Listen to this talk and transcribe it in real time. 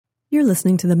You're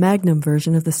listening to the Magnum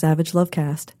version of the Savage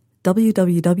Lovecast.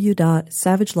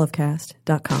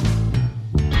 www.savagelovecast.com.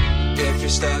 If you're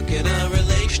stuck in a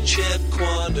relationship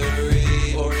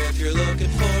quandary, or if you're looking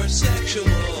for sexual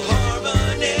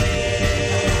harmony,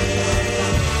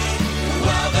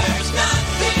 well, there's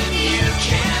nothing you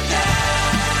can't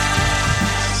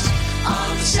ask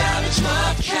on the Savage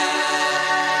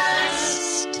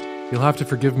Lovecast. You'll have to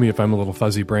forgive me if I'm a little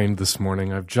fuzzy-brained this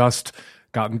morning. I've just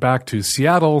gotten back to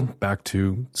Seattle, back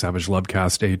to Savage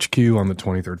Lovecast HQ on the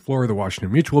 23rd floor of the Washington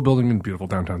Mutual Building in beautiful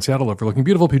downtown Seattle, overlooking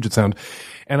beautiful Puget Sound.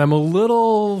 And I'm a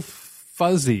little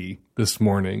fuzzy this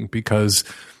morning because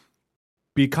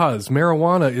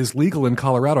marijuana is legal in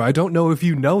Colorado. I don't know if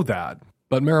you know that,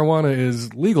 but marijuana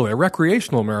is legal.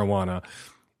 Recreational marijuana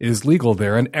is legal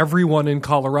there. And everyone in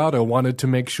Colorado wanted to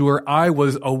make sure I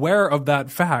was aware of that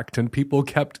fact, and people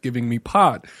kept giving me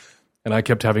pot. And I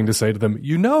kept having to say to them,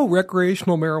 you know,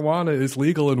 recreational marijuana is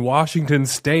legal in Washington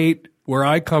State, where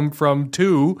I come from,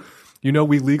 too. You know,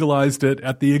 we legalized it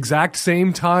at the exact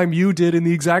same time you did in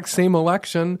the exact same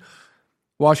election.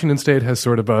 Washington State has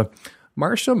sort of a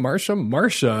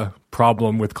Marsha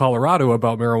problem with Colorado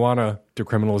about marijuana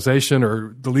decriminalization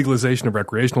or the legalization of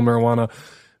recreational marijuana,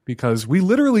 because we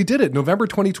literally did it November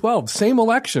 2012, same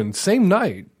election, same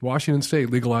night. Washington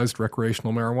State legalized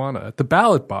recreational marijuana. At the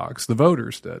ballot box, the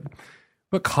voters did.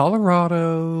 But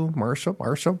Colorado,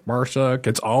 Marsha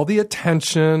gets all the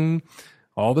attention,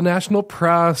 all the national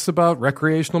press about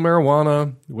recreational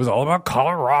marijuana. It was all about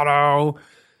Colorado.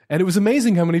 And it was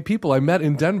amazing how many people I met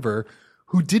in Denver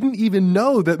who didn't even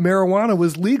know that marijuana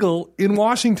was legal in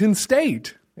Washington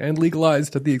State. And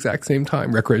legalized at the exact same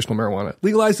time. Recreational marijuana.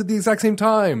 Legalized at the exact same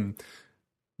time.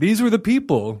 These were the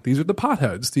people. These are the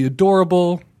potheads. The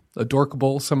adorable,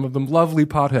 some of them lovely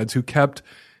potheads who kept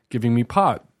giving me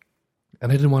pot.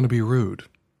 And I didn't want to be rude.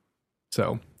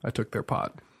 So I took their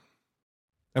pot.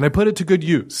 And I put it to good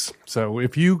use. So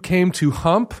if you came to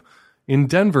Hump in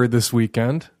Denver this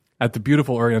weekend at the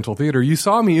beautiful Oriental Theater, you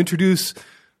saw me introduce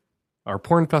our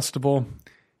porn festival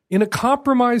in a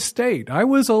compromised state. I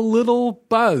was a little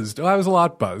buzzed. I was a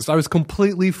lot buzzed. I was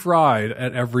completely fried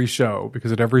at every show,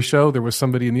 because at every show there was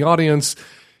somebody in the audience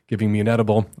giving me an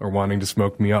edible or wanting to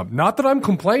smoke me up. Not that I'm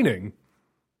complaining.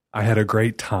 I had a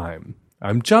great time.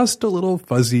 I'm just a little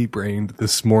fuzzy-brained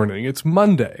this morning. It's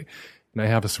Monday, and I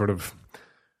have a sort of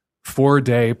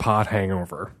 4-day pot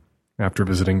hangover after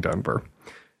visiting Denver.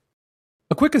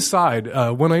 A quick aside,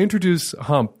 when I introduce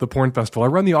Hump, the porn festival, I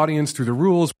run the audience through the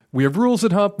rules. We have rules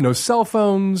at Hump: no cell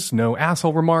phones, no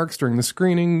asshole remarks during the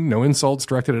screening, no insults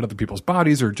directed at other people's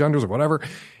bodies or genders or whatever,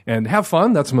 and have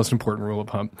fun. That's the most important rule of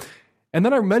Hump. And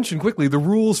then I mentioned quickly the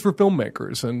rules for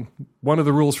filmmakers, and one of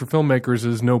the rules for filmmakers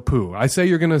is no poo. I say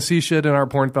you're going to see shit in our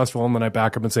porn festival, and then I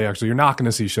back up and say, actually, you're not going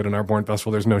to see shit in our porn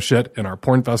festival. There's no shit in our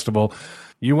porn festival.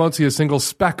 You won't see a single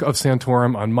speck of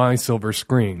Santorum on my silver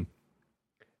screen.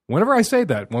 Whenever I say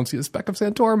that, won't see a speck of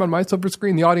Santorum on my silver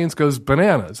screen, the audience goes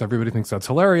bananas. Everybody thinks that's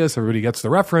hilarious. Everybody gets the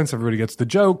reference. Everybody gets the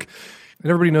joke.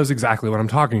 And everybody knows exactly what I'm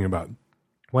talking about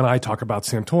when I talk about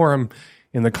Santorum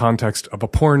in the context of a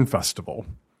porn festival.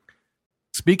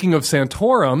 Speaking of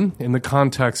Santorum in the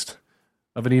context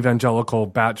of an evangelical,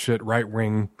 batshit,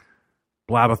 right-wing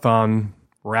blabathon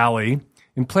rally,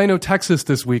 in Plano, Texas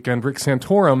this weekend, Rick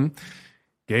Santorum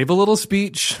gave a little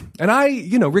speech. And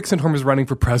Rick Santorum is running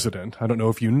for president. I don't know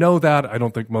if you know that. I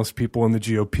don't think most people in the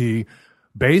GOP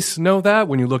base know that.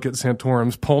 When you look at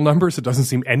Santorum's poll numbers, it doesn't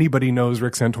seem anybody knows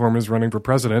Rick Santorum is running for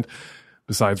president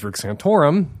besides Rick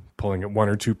Santorum, polling at 1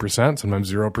 or 2%, sometimes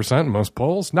 0% in most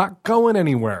polls. Not going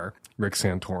anywhere, Rick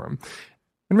Santorum.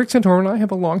 And Rick Santorum and I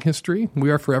have a long history. We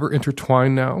are forever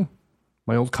intertwined now.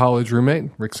 My old college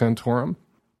roommate, Rick Santorum.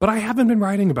 But I haven't been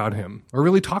writing about him or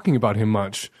really talking about him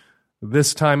much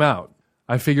this time out.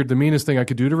 I figured the meanest thing I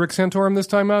could do to Rick Santorum this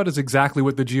time out is exactly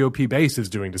what the GOP base is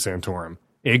doing to Santorum,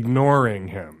 ignoring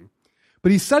him.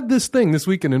 But he said this thing this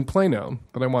weekend in Plano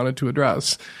that I wanted to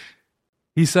address.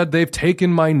 He said, they've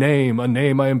taken my name, a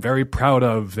name I am very proud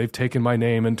of. They've taken my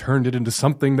name and turned it into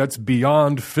something that's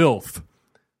beyond filth,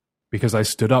 because I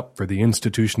stood up for the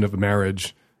institution of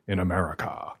marriage in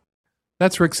America.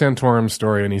 That's Rick Santorum's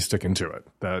story, and he's sticking to it.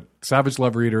 That Savage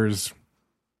Love readers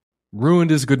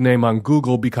ruined his good name on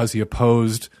Google because he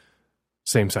opposed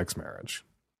same-sex marriage.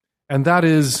 And that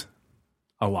is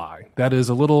a lie. That is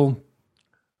a little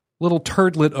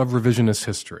turdlet of revisionist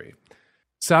history.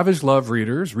 Savage Love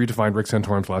readers redefined Rick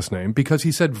Santorum's last name because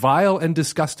he said vile and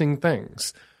disgusting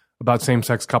things about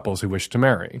same-sex couples who wished to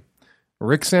marry.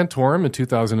 Rick Santorum in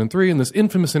 2003, in this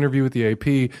infamous interview with the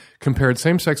AP, compared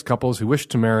same-sex couples who wished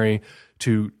to marry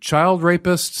to child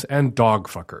rapists and dog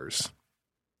fuckers,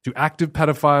 to active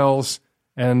pedophiles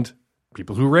and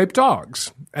people who rape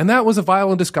dogs. And that was a vile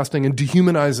and disgusting and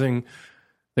dehumanizing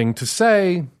thing to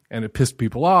say, and it pissed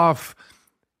people off.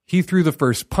 He threw the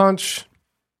first punch,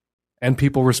 and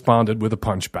people responded with a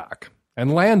punch back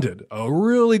and landed a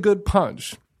really good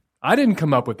punch. I didn't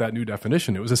come up with that new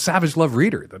definition. It was a Savage Love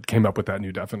reader that came up with that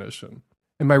new definition.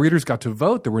 And my readers got to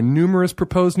vote. There were numerous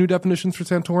proposed new definitions for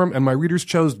Santorum, and my readers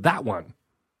chose that one.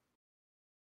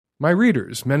 My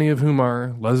readers, many of whom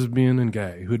are lesbian and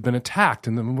gay, who had been attacked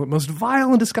in the most vile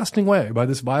and disgusting way by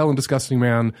this vile and disgusting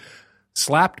man,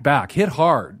 slapped back, hit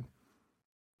hard,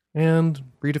 and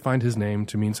redefined his name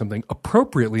to mean something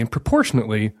appropriately and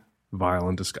proportionately vile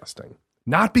and disgusting.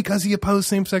 Not because he opposed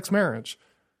same-sex marriage.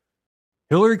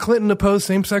 Hillary Clinton opposed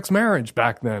same-sex marriage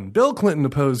back then. Bill Clinton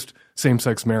opposed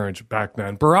same-sex marriage back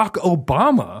then. Barack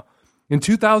Obama, in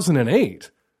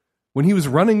 2008, when he was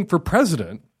running for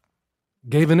president,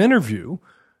 gave an interview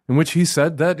in which he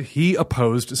said that he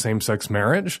opposed same-sex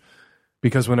marriage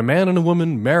because when a man and a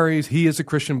woman marries, he as a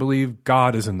Christian believe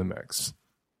God is in the mix.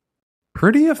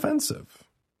 Pretty offensive.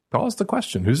 Calls the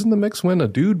question, who's in the mix when a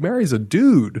dude marries a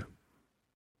dude?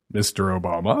 Mr.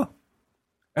 Obama.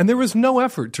 And there was no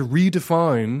effort to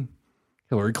redefine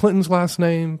Hillary Clinton's last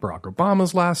name, Barack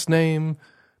Obama's last name,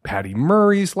 Patty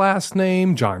Murray's last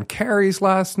name, John Kerry's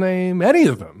last name, any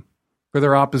of them, for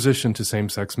their opposition to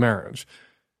same-sex marriage.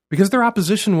 Because their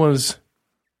opposition was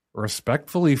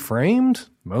respectfully framed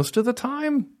most of the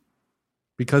time.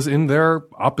 Because in their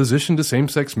opposition to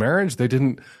same-sex marriage, they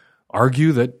didn't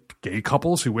argue that gay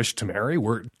couples who wished to marry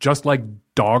were just like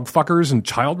dog fuckers and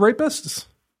child rapists.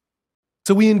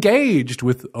 So we engaged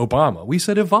with Obama. We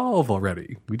said evolve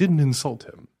already. We didn't insult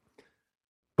him.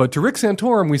 But to Rick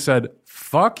Santorum, we said,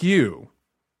 fuck you.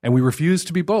 And we refused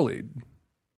to be bullied.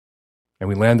 And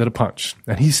we landed a punch.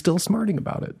 And he's still smarting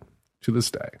about it to this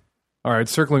day. All right,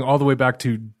 circling all the way back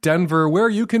to Denver, where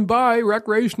you can buy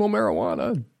recreational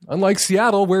marijuana. Unlike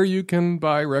Seattle, where you can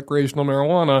buy recreational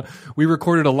marijuana, we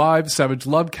recorded a live Savage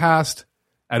Lovecast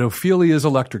at Ophelia's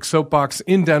Electric Soapbox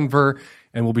in Denver,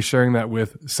 and we'll be sharing that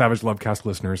with Savage Lovecast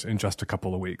listeners in just a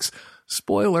couple of weeks.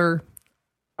 Spoiler,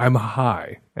 I'm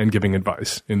high and giving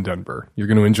advice in Denver. You're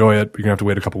going to enjoy it, but you're going to have to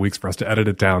wait a couple weeks for us to edit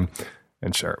it down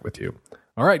and share it with you.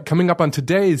 All right, coming up on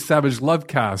today's Savage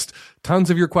Lovecast, tons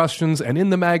of your questions, and in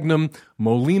the Magnum,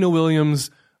 Mollena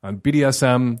Williams on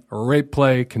BDSM, rape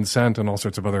play, consent, and all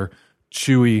sorts of other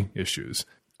chewy issues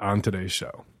on today's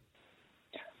show.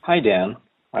 Hi, Dan.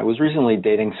 I was recently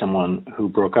dating someone who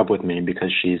broke up with me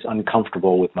because she's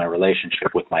uncomfortable with my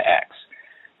relationship with my ex.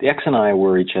 The ex and I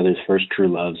were each other's first true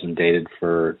loves and dated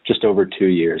for just over 2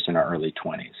 years in our early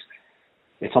 20s.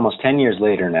 It's almost 10 years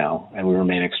later now, and we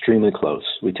remain extremely close.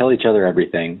 We tell each other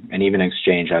everything, and even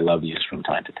exchange I love yous from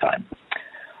time to time.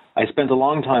 I spent a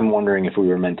long time wondering if we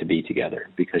were meant to be together,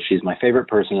 because she's my favorite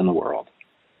person in the world.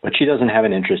 But she doesn't have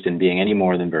an interest in being any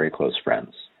more than very close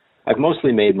friends. I've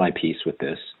mostly made my peace with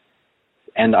this,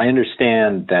 and I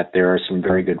understand that there are some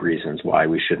very good reasons why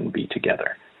we shouldn't be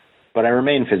together. But I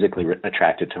remain physically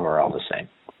attracted to her all the same.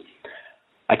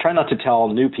 I try not to tell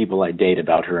new people I date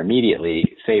about her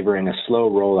immediately, favoring a slow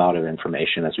rollout of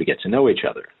information as we get to know each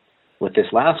other. With this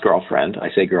last girlfriend, I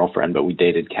say girlfriend, but we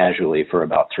dated casually for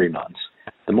about 3 months.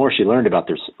 The more she learned about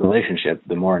this relationship,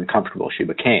 the more uncomfortable she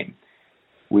became.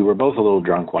 We were both a little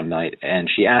drunk one night, and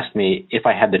she asked me if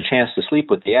I had the chance to sleep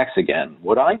with the ex again,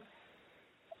 would I?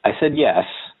 I said yes,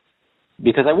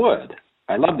 because I would.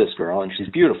 I love this girl, and she's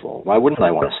beautiful. Why wouldn't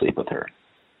I want to sleep with her?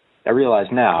 I realize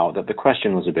now that the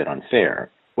question was a bit unfair.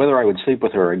 Whether I would sleep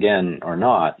with her again or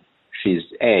not, she's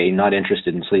A, not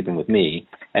interested in sleeping with me,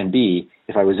 and B,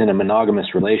 if I was in a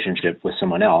monogamous relationship with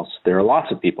someone else, there are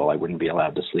lots of people I wouldn't be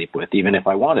allowed to sleep with, even if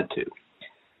I wanted to.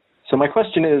 So my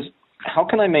question is, how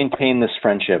can I maintain this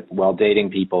friendship while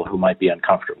dating people who might be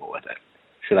uncomfortable with it?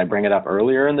 Should I bring it up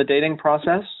earlier in the dating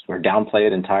process, or downplay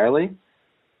it entirely?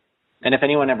 And if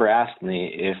anyone ever asked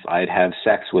me if I'd have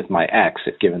sex with my ex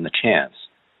if given the chance,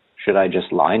 should I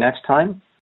just lie next time?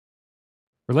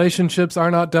 Relationships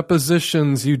are not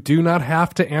depositions. You do not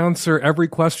have to answer every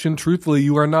question truthfully.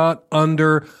 You are not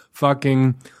under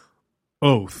fucking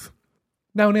oath.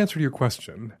 Now, in answer to your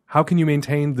question, how can you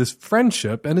maintain this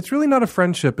friendship? And it's really not a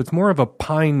friendship. It's more of a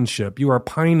pineship. You are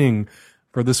pining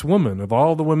for this woman. Of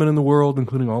all the women in the world,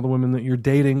 including all the women that you're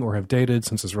dating or have dated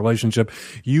since this relationship,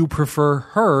 you prefer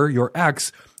her, your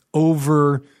ex,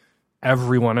 over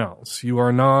everyone else. You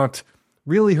are not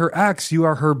really her ex. You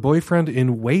are her boyfriend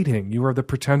in waiting. You are the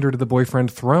pretender to the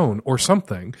boyfriend throne or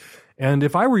something. And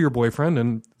if I were your boyfriend,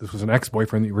 and this was an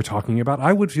ex-boyfriend that you were talking about,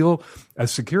 I would feel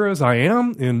as secure as I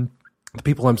am in the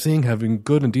people I'm seeing having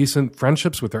good and decent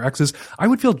friendships with their exes. I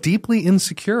would feel deeply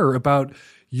insecure about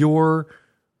your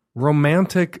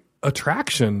romantic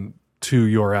attraction to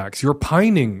your ex. You're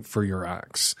pining for your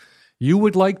ex. You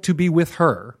would like to be with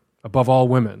her above all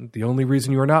women. The only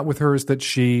reason you are not with her is that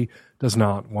she does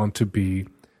not want to be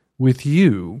with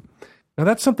you. Now,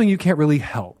 that's something you can't really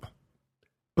help,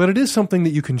 but it is something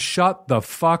that you can shut the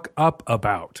fuck up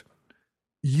about.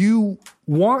 You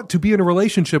want to be in a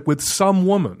relationship with some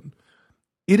woman.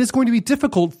 It is going to be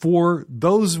difficult for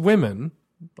those women,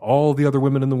 all the other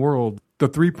women in the world, the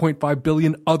 3.5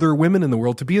 billion other women in the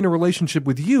world, to be in a relationship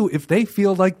with you if they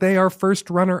feel like they are first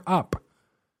runner up.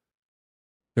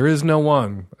 There is no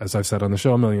one, as I've said on the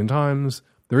show a million times,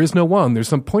 there is no one. There's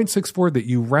some 0.64 that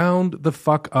you round the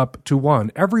fuck up to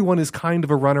one. Everyone is kind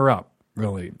of a runner up,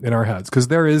 really, in our heads, because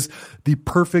there is the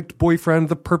perfect boyfriend,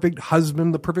 the perfect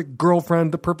husband, the perfect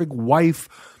girlfriend, the perfect wife,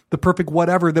 the perfect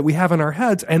whatever that we have in our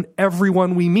heads, and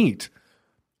everyone we meet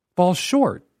falls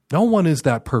short. No one is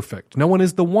that perfect. No one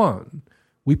is the one.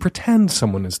 We pretend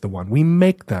someone is the one. We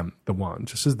make them the one,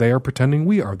 just as they are pretending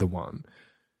we are the one.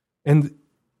 And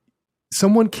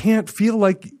someone can't feel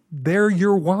like they're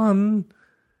your one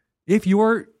if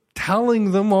you're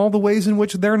telling them all the ways in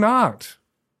which they're not.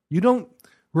 You don't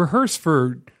rehearse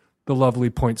for the lovely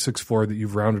 0.64 that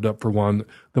you've rounded up for one,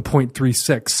 the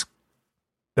 0.36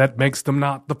 that makes them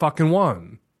not the fucking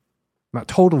one. Not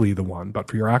totally the one, but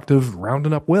for your active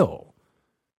rounding up will.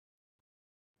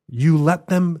 You let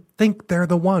them think they're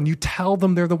the one. You tell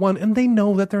them they're the one, and they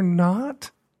know that they're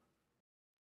not.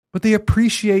 But they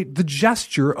appreciate the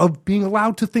gesture of being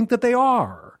allowed to think that they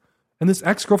are. And this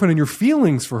ex-girlfriend and your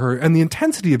feelings for her and the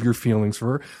intensity of your feelings for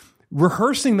her,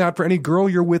 rehearsing that for any girl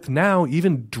you're with now,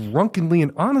 even drunkenly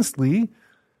and honestly,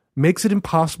 makes it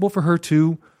impossible for her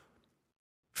to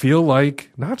feel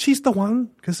like, not she's the one,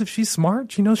 because if she's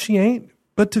smart, she knows she ain't,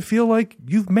 but to feel like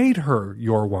you've made her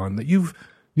your one, that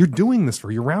you're doing this for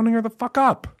her. You're rounding her the fuck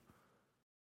up.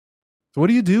 So what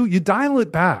do? You dial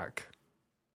it back.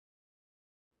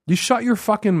 You shut your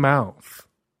fucking mouth.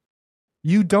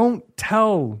 You don't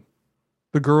tell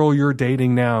the girl you're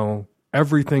dating now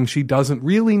everything she doesn't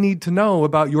really need to know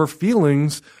about your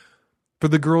feelings for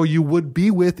the girl you would be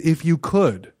with if you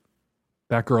could.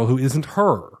 That girl who isn't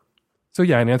her. So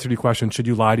yeah, in answer to your question, should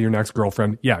you lie to your next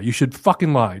girlfriend? Yeah, you should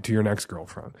fucking lie to your next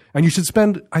girlfriend. And you should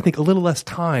spend, I think, a little less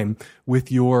time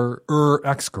with your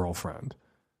ex-girlfriend.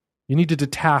 You need to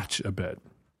detach a bit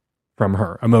from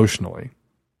her emotionally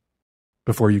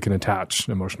before you can attach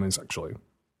emotionally and sexually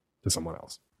to someone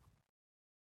else.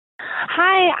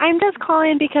 Hi, I'm just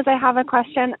calling because I have a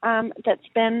question that's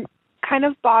been kind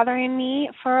of bothering me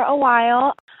for a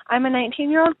while. I'm a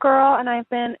 19-year-old girl, and I've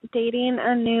been dating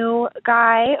a new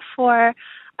guy for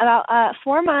about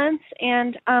 4 months,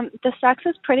 and the sex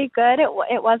is pretty good.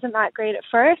 It wasn't that great at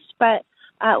first, but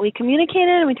we communicated,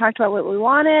 and we talked about what we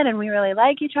wanted, and we really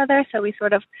like each other, so we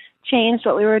sort of changed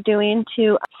what we were doing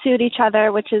to suit each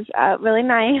other, which is really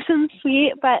nice and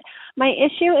sweet. But my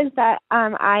issue is that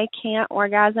I can't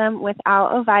orgasm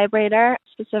without a vibrator,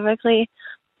 specifically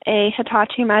a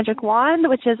Hitachi magic wand,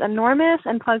 which is enormous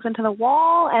and plugs into the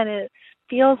wall, and it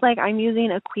feels like I'm using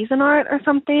a Cuisinart or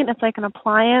something. It's like an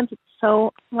appliance. It's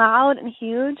so loud and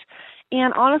huge.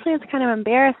 And honestly, it's kind of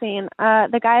embarrassing.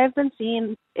 The guy I've been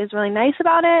seeing is really nice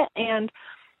about it, and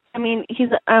I mean, he's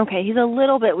a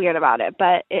little bit weird about it,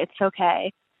 but it's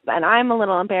okay. And I'm a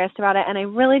little embarrassed about it, and I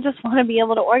really just want to be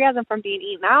able to orgasm from being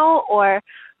eaten out or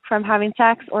from having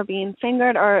sex or being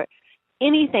fingered or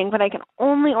anything, but I can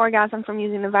only orgasm from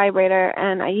using the vibrator,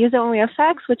 and I use it when we have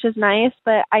sex, which is nice,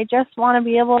 but I just want to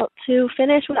be able to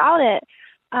finish without it.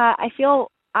 I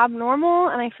feel abnormal,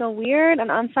 and I feel weird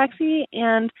and unsexy,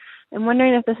 and I'm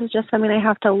wondering if this is just something I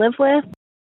have to live with.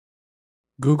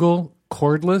 Google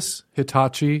cordless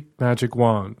Hitachi magic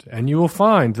wand, and you will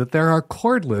find that there are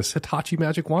cordless Hitachi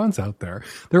magic wands out there.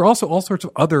 There are also all sorts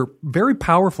of other very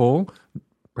powerful,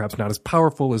 perhaps not as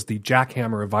powerful as the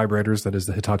jackhammer of vibrators that is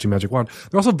the Hitachi magic wand.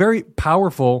 There are also very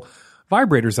powerful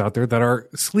vibrators out there that are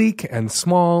sleek and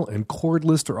small and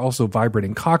cordless. There are also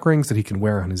vibrating cock rings that he can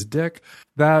wear on his dick.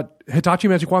 That Hitachi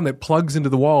magic wand that plugs into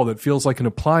the wall that feels like an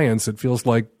appliance. It feels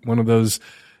like one of those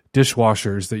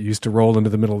dishwashers that used to roll into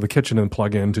the middle of the kitchen and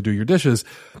plug in to do your dishes.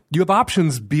 You have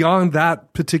options beyond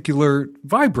that particular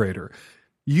vibrator.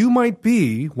 You might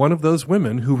be one of those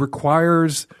women who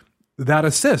requires that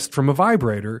assist from a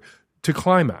vibrator to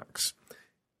climax.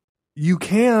 You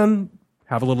can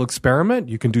have a little experiment.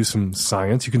 You can do some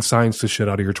science. You can science the shit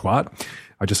out of your twat.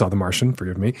 I just saw The Martian,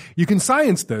 forgive me. You can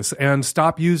science this and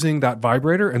stop using that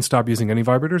vibrator and stop using any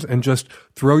vibrators and just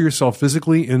throw yourself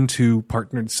physically into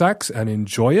partnered sex and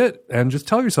enjoy it. And just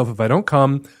tell yourself, if I don't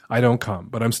come, I don't come.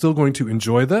 But I'm still going to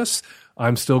enjoy this.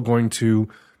 I'm still going to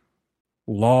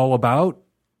loll about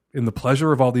in the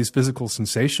pleasure of all these physical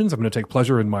sensations. I'm going to take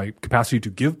pleasure in my capacity to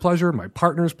give pleasure, my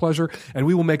partner's pleasure, and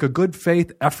we will make a good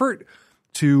faith effort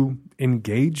to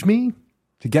engage me,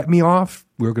 to get me off.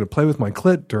 We're going to play with my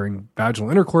clit during vaginal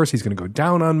intercourse. He's going to go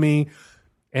down on me.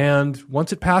 And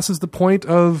once it passes the point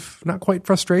of not quite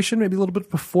frustration, maybe a little bit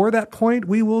before that point,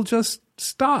 we will just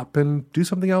stop and do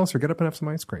something else or get up and have some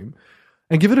ice cream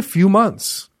and give it a few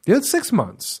months. Give it 6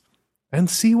 months and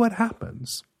see what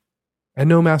happens. And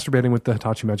no masturbating with the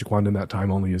Hitachi magic wand in that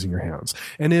time, only using your hands.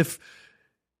 And if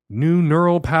new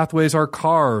neural pathways are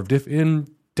carved, if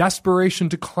in desperation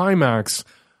to climax,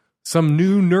 some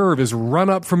new nerve is run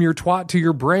up from your twat to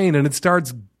your brain and it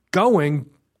starts going,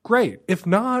 great. If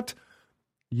not,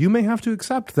 you may have to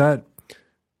accept that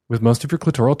with most of your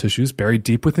clitoral tissues buried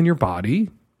deep within your body,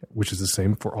 which is the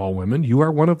same for all women, you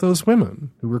are one of those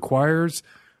women who requires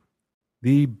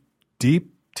the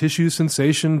deep tissue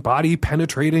sensation, body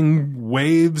penetrating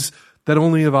waves that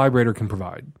only a vibrator can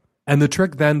provide. And the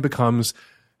trick then becomes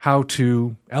how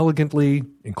to elegantly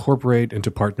incorporate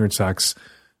into partnered sex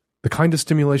the kind of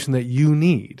stimulation that you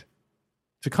need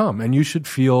to come. And you should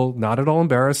feel not at all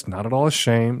embarrassed, not at all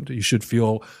ashamed. You should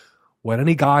feel what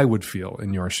any guy would feel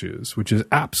in your shoes, which is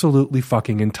absolutely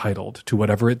fucking entitled to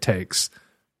whatever it takes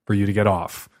for you to get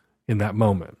off in that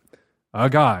moment. A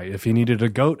guy, if he needed a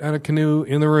goat and a canoe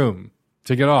in the room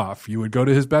to get off, you would go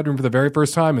to his bedroom for the very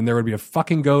first time and there would be a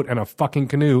fucking goat and a fucking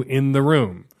canoe in the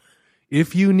room.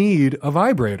 If you need a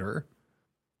vibrator,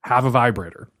 have a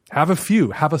vibrator. Have a few.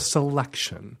 Have a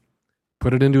selection.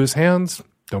 Put it into his hands.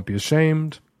 Don't be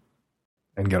ashamed.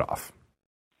 And get off.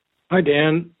 Hi,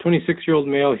 Dan. 26-year-old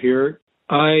male here.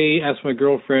 I asked my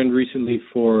girlfriend recently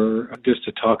for just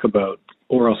to talk about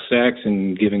oral sex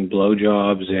and giving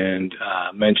blowjobs, and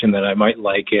mentioned that I might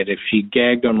like it if she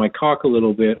gagged on my cock a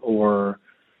little bit or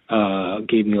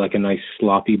gave me like a nice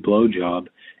sloppy blowjob.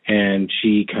 And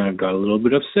she kind of got a little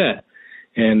bit upset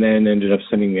and then ended up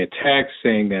sending me a text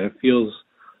saying that it feels,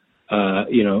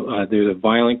 there's a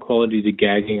violent quality to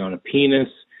gagging on a penis,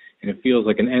 and it feels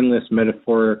like an endless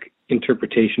metaphoric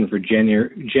interpretation for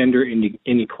gender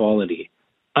inequality.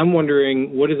 I'm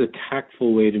wondering, what is a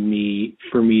tactful way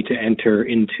for me to enter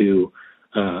into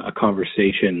a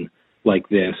conversation like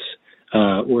this,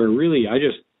 where really I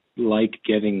just like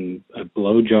getting a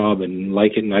blowjob and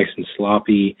like it nice and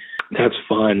sloppy. That's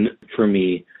fun for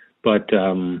me, but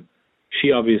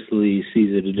she obviously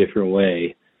sees it a different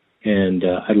way, and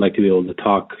I'd like to be able to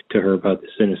talk to her about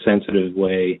this in a sensitive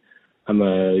way. I'm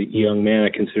a young man. I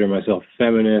consider myself a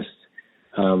feminist.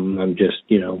 I'm just,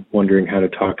 wondering how to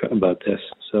talk about this.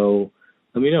 So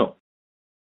let me know.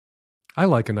 I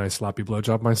like a nice sloppy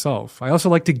blowjob myself. I also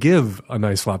like to give a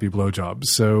nice sloppy blowjob.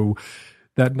 So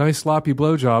that nice sloppy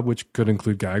blowjob, which could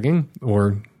include gagging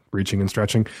or reaching and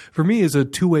stretching, for me is a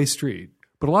two-way street.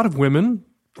 But a lot of women,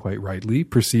 quite rightly,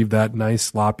 perceive that nice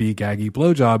sloppy, gaggy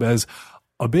blowjob as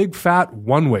a big fat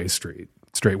one-way street.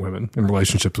 Straight women in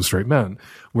relationships with straight men,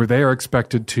 where they are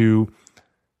expected to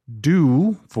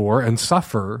do for and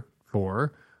suffer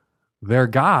for their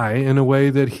guy in a way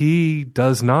that he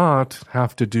does not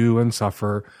have to do and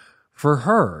suffer for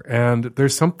her. And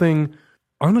there's something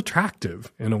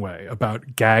unattractive in a way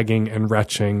about gagging and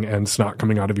retching and snot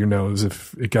coming out of your nose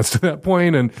if it gets to that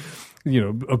point. And,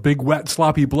 a big wet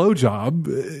sloppy blowjob,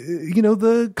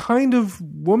 the kind of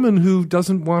woman who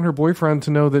doesn't want her boyfriend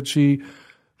to know that she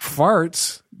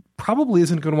farts probably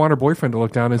isn't going to want her boyfriend to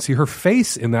look down and see her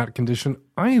face in that condition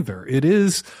either. It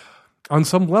is, on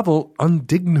some level,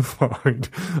 undignified.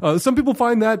 Some people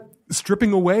find that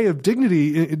stripping away of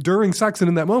dignity during sex and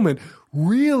in that moment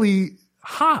really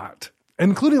hot,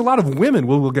 including a lot of women.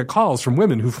 We'll get calls from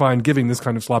women who find giving this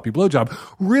kind of sloppy blowjob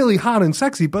really hot and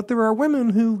sexy, but there are women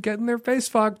who getting their face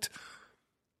fucked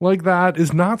like that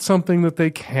is not something that they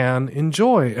can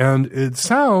enjoy. And it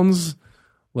sounds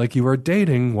like you are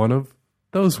dating one of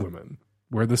those women,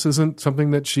 where this isn't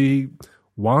something that she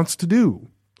wants to do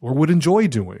or would enjoy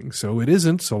doing. So it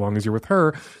isn't, so long as you're with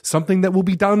her, something that will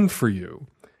be done for you.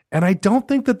 And I don't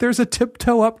think that there's a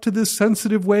tiptoe up to this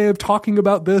sensitive way of talking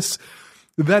about this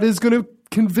that is going to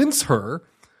convince her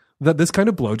that this kind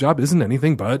of blowjob isn't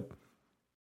anything but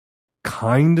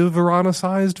kind of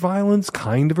eroticized violence,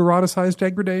 kind of eroticized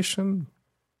degradation.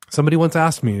 Somebody once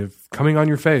asked me if coming on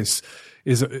your face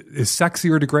is sexy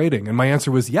or degrading. And my answer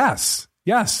was yes.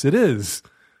 Yes, it is.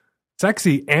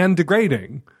 Sexy and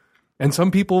degrading. And some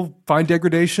people find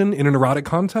degradation in an erotic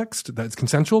context that's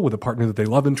consensual with a partner that they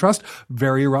love and trust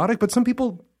very erotic. But some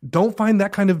people don't find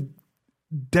that kind of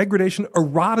degradation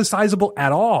eroticizable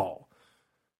at all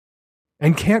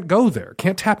and can't go there,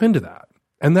 can't tap into that.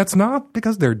 And that's not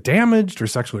because they're damaged or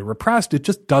sexually repressed. It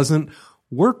just doesn't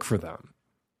work for them.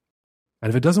 And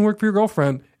if it doesn't work for your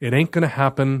girlfriend, it ain't going to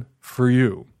happen for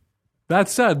you. That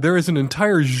said, there is an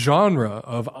entire genre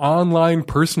of online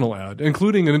personal ad,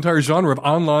 including an entire genre of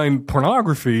online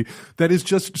pornography that is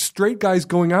just straight guys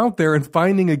going out there and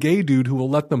finding a gay dude who will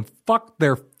let them fuck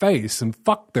their face and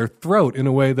fuck their throat in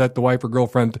a way that the wife or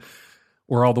girlfriend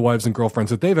or all the wives and girlfriends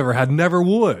that they've ever had never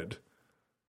would.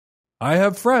 I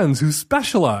have friends who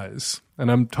specialize,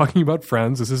 and I'm talking about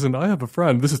friends. This isn't, I have a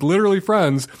friend. This is literally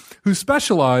friends who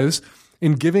specialize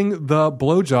in giving the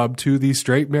blowjob to the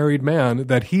straight married man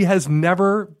that he has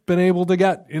never been able to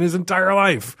get in his entire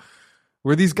life.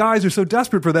 Where these guys are so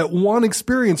desperate for that one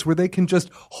experience where they can just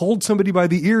hold somebody by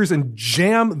the ears and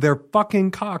jam their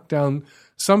fucking cock down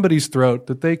somebody's throat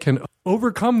that they can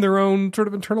overcome their own sort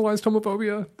of internalized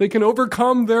homophobia. They can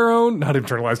overcome their own, not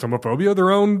internalized homophobia,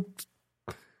 their own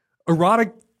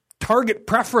erotic target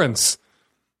preference.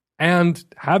 And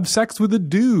have sex with a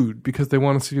dude because they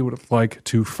want to see what it's like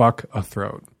to fuck a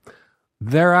throat.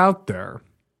 They're out there.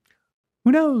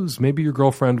 Who knows? Maybe your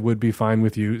girlfriend would be fine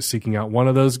with you seeking out one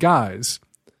of those guys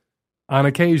on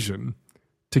occasion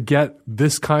to get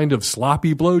this kind of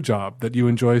sloppy blowjob that you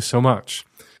enjoy so much.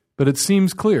 But it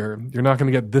seems clear you're not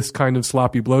going to get this kind of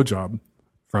sloppy blowjob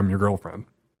from your girlfriend.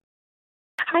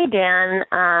 Hi, Dan.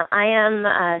 I am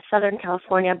a Southern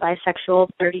California bisexual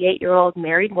 38-year-old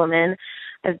married woman.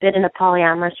 I've been in a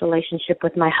polyamorous relationship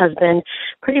with my husband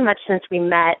pretty much since we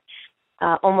met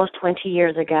almost 20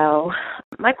 years ago.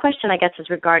 My question, I guess, is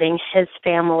regarding his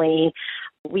family.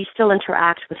 We still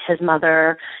interact with his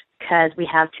mother because we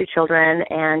have two children,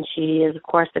 and she is, of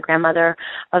course, the grandmother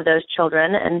of those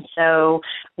children. And so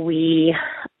we,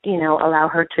 allow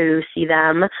her to see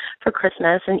them for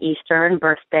Christmas and Easter and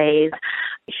birthdays.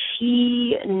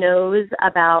 She knows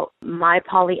about my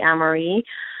polyamory.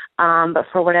 But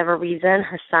for whatever reason,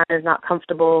 her son is not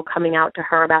comfortable coming out to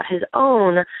her about his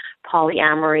own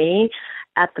polyamory.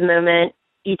 At the moment,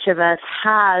 each of us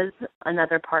has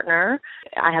another partner.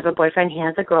 I have a boyfriend. He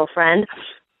has a girlfriend.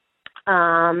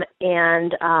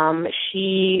 And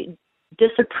she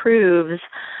disapproves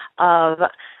of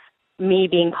me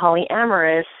being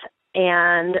polyamorous.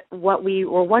 And what we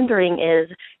were wondering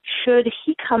is, should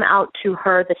he come out to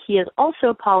her that he is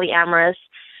also polyamorous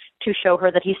to show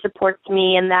her that he supports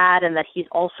me in that and that he's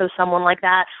also someone like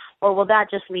that? Or will that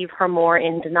just leave her more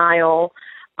in denial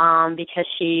because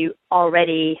she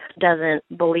already doesn't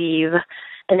believe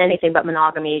in anything but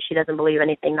monogamy? She doesn't believe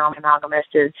anything non-monogamous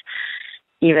is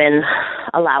even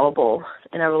allowable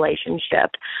in a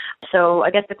relationship. So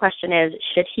I guess the question is,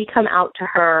 should he come out to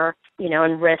her,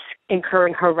 and risk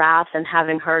incurring her wrath and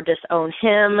having her disown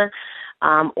him,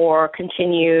 or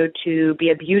continue to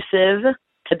be abusive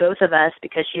to both of us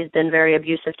because she's been very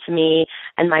abusive to me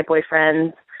and my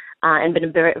boyfriends, and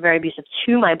been very, very abusive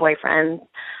to my boyfriends,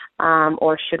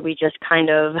 or should we just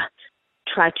kind of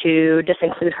try to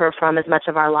disinclude her from as much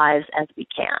of our lives as we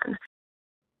can?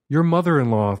 Your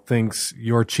mother-in-law thinks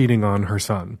you're cheating on her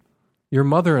son. Your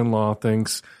mother-in-law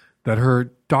thinks that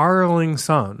her darling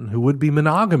son, who would be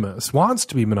monogamous, wants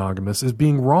to be monogamous, is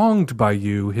being wronged by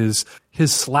you. His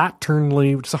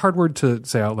slatternly, which is a hard word to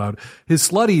say out loud, his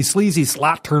slutty, sleazy,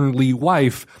 slatternly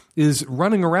wife is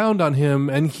running around on him,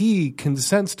 and he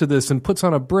consents to this and puts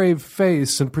on a brave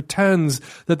face and pretends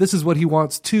that this is what he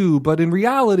wants too. But in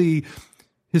reality,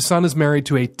 his son is married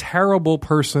to a terrible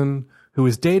person who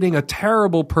is dating a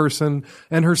terrible person,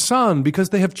 and her son, because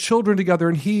they have children together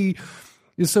and he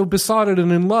is so besotted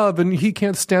and in love and he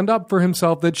can't stand up for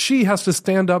himself, that she has to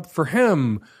stand up for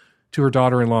him to her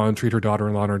daughter-in-law and treat her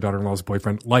daughter-in-law and her daughter-in-law's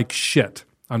boyfriend like shit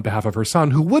on behalf of her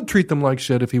son, who would treat them like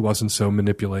shit if he wasn't so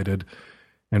manipulated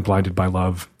and blinded by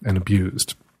love and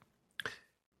abused.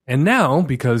 And now,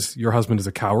 because your husband is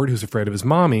a coward who's afraid of his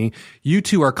mommy, you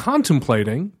two are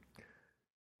contemplating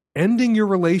ending your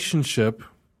relationship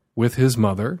with his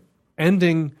mother,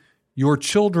 ending your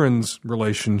children's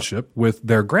relationship with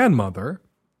their grandmother,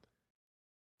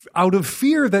 out of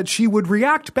fear that she would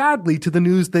react badly to the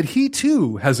news that he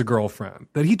too has a girlfriend,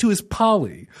 that he too is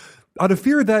poly, out of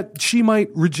fear that she might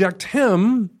reject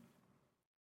him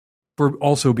for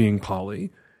also being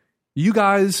poly. You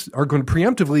guys are going to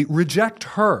preemptively reject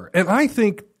her. And I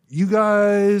think you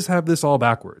guys have this all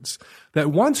backwards.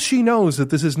 That once she knows that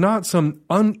this is not some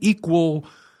unequal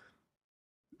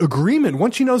agreement,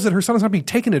 once she knows that her son is not being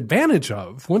taken advantage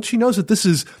of, once she knows that this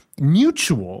is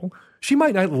mutual, she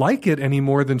might not like it any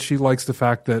more than she likes the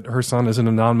fact that her son is in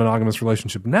a non-monogamous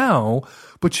relationship now,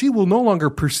 but she will no longer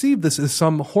perceive this as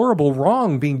some horrible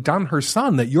wrong being done her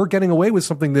son, that you're getting away with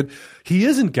something that he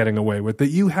isn't getting away with, that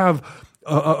you have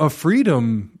a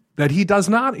freedom that he does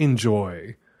not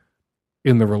enjoy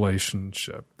in the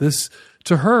relationship. This,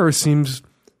 to her, seems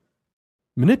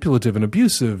manipulative and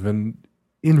abusive, and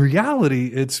in reality,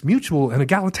 it's mutual and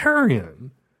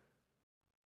egalitarian.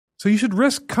 So you should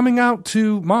risk coming out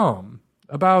to mom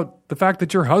about the fact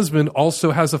that your husband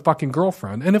also has a fucking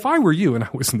girlfriend. And if I were you and I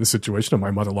was in this situation and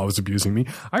my mother-in-law was abusing me,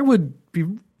 I would be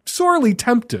sorely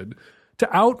tempted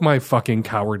to out my fucking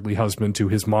cowardly husband to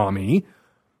his mommy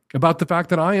about the fact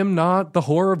that I am not the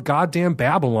whore of goddamn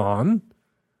Babylon,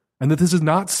 and that this is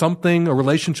not something, a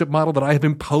relationship model that I have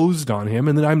imposed on him,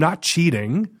 and that I'm not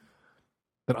cheating,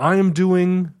 that I am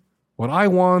doing what I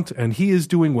want and he is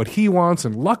doing what he wants.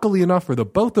 And luckily enough for the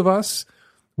both of us,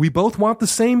 we both want the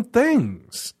same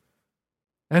things.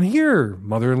 And here,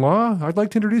 mother-in-law, I'd like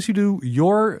to introduce you to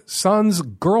your son's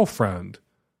girlfriend.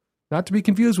 Not to be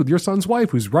confused with your son's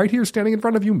wife, who's right here standing in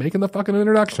front of you making the fucking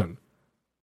introduction.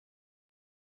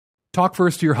 Talk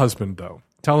first to your husband, though.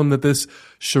 Tell him that this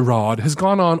charade has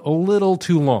gone on a little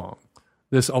too long.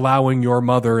 This allowing your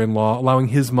mother-in-law, allowing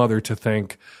his mother to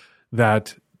think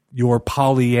that your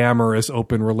polyamorous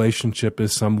open relationship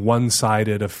is some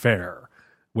one-sided affair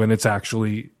when it's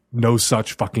actually no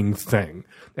such fucking thing.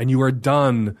 And you are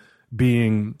done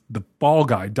being the ball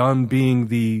guy, done being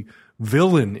the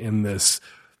villain in this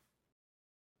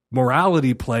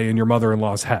morality play in your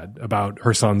mother-in-law's head about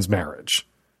her son's marriage.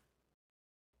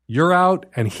 You're out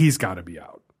and he's got to be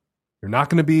out. You're not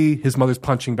going to be his mother's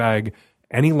punching bag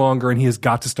any longer, and he has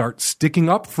got to start sticking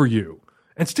up for you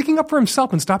and sticking up for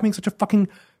himself and stop being such a fucking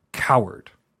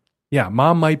coward. Yeah,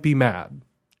 mom might be mad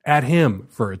at him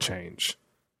for a change,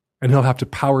 and he'll have to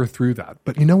power through that.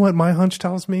 But you know what my hunch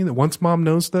tells me? That once mom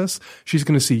knows this, she's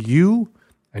going to see you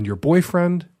and your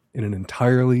boyfriend in an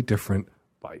entirely different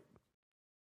light.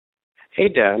 Hey,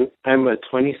 Dan. I'm a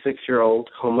 26-year-old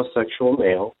homosexual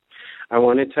male. I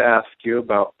wanted to ask you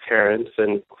about parents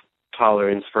and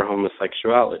tolerance for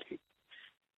homosexuality.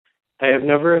 I have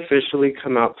never officially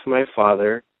come out to my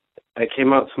father. I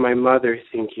came out to my mother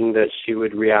thinking that she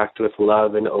would react with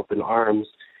love and open arms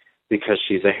because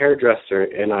she's a hairdresser,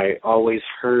 and I always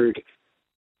heard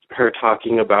her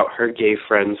talking about her gay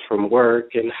friends from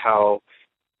work and how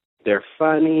they're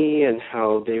funny and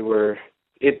how they were,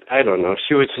 I don't know,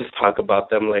 she would just talk about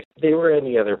them like they were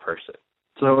any other person.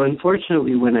 So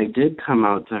unfortunately, when I did come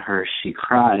out to her, she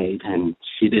cried, and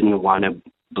she didn't want to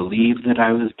believe that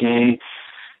I was gay.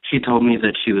 She told me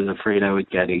that she was afraid I would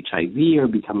get HIV or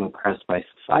become oppressed by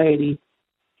society.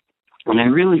 And I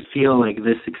really feel like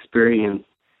this experience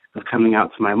of coming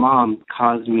out to my mom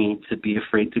caused me to be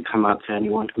afraid to come out to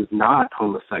anyone who's not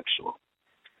homosexual.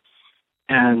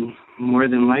 And more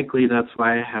than likely, that's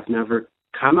why I have never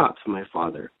come out to my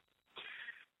father.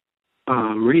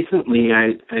 Recently,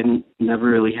 I never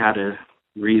really had a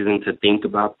reason to think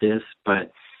about this,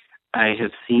 but I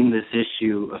have seen this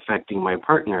issue affecting my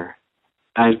partner.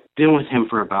 I've been with him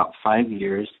for about 5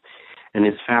 years, and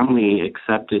his family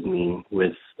accepted me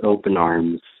with open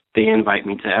arms. They invite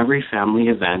me to every family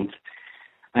event.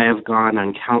 I have gone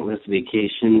on countless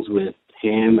vacations with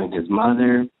him and his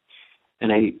mother,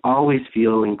 and I always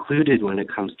feel included when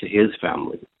it comes to his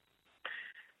family.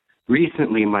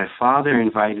 Recently, my father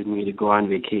invited me to go on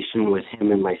vacation with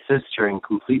him and my sister and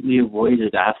completely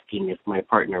avoided asking if my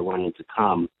partner wanted to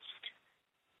come.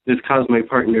 This caused my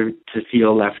partner to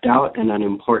feel left out and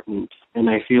unimportant, and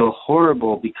I feel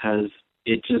horrible because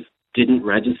it just didn't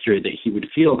register that he would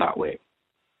feel that way.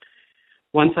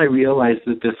 Once I realized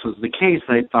that this was the case,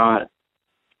 I thought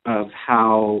of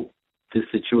how this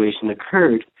situation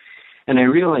occurred, and I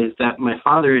realized that my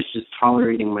father is just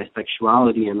tolerating my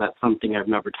sexuality, and that's something I've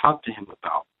never talked to him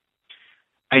about.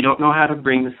 I don't know how to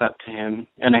bring this up to him,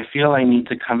 and I feel I need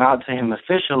to come out to him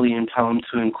officially and tell him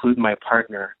to include my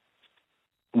partner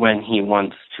when he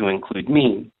wants to include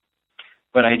me,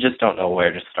 but I just don't know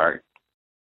where to start.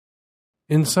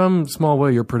 In some small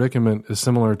way, your predicament is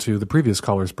similar to the previous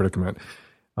caller's predicament.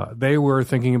 They were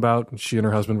thinking about, she and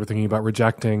her husband were thinking about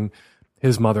rejecting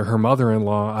his mother, her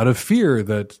mother-in-law, out of fear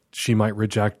that she might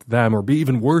reject them or be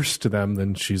even worse to them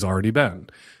than she's already been.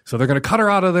 So they're going to cut her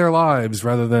out of their lives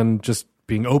rather than just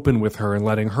being open with her and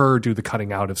letting her do the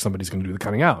cutting out if somebody's going to do the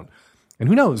cutting out. And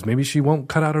who knows, maybe she won't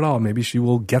cut out at all. Maybe she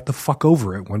will get the fuck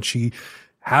over it once she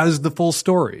has the full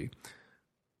story.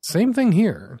 Same thing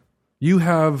here. You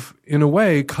have, in a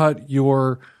way, cut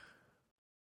your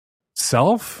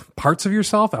self, parts of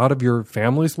yourself out of your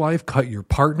family's life, cut your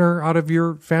partner out of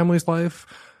your family's life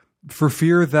for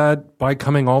fear that by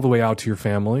coming all the way out to your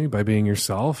family, by being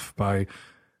yourself, by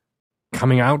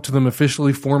coming out to them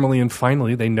officially, formally, and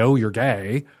finally, they know you're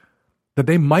gay, that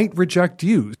they might reject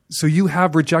you. So you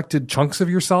have rejected chunks of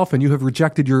yourself and you have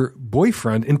rejected your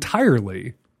boyfriend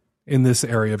entirely in this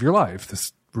area of your life,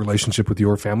 this relationship with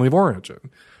your family of origin.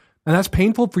 And that's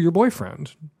painful for your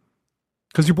boyfriend.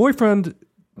 Because your boyfriend,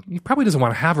 he probably doesn't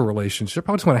want to have a relationship,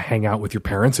 probably just want to hang out with your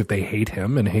parents if they hate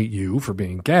him and hate you for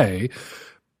being gay.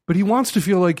 But he wants to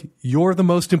feel like you're the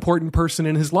most important person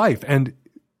in his life. And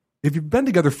if you've been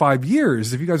together 5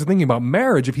 years, if you guys are thinking about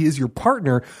marriage, if he is your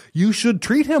partner, you should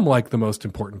treat him like the most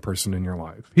important person in your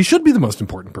life. He should be the most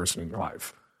important person in your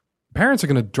life. Parents are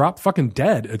going to drop fucking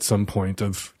dead at some point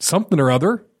of something or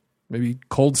other. Maybe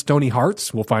cold, stony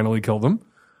hearts will finally kill them.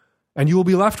 And you will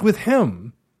be left with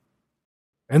him.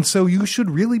 And so you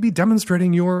should really be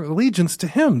demonstrating your allegiance to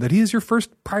him, that he is your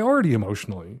first priority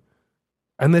emotionally,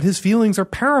 and that his feelings are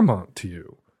paramount to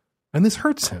you. And this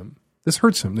hurts him. This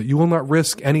hurts him, that you will not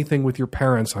risk anything with your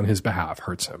parents on his behalf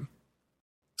hurts him.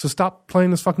 So stop playing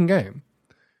this fucking game.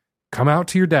 Come out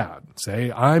to your dad.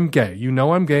 Say, I'm gay. You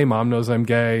know I'm gay. Mom knows I'm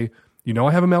gay. You know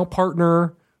I have a male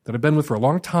partner that I've been with for a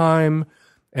long time,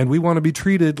 and we want to be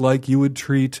treated like you would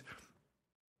treat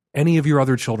any of your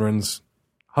other children's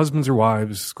husbands or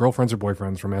wives, girlfriends or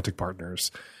boyfriends, romantic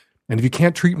partners. And if you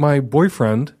can't treat my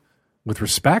boyfriend with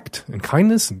respect and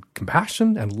kindness and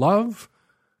compassion and love,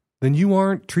 then you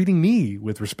aren't treating me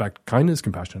with respect, kindness,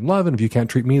 compassion, and love. And if you can't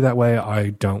treat me that way, I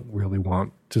don't really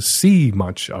want to see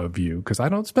much of you because I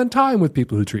don't spend time with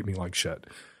people who treat me like shit.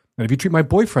 And if you treat my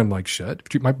boyfriend like shit,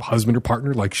 if you treat my husband or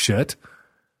partner like shit,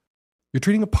 you're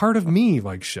treating a part of me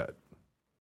like shit.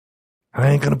 And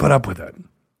I ain't going to put up with it.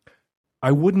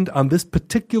 I wouldn't, on this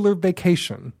particular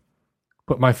vacation,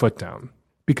 put my foot down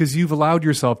because you've allowed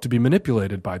yourself to be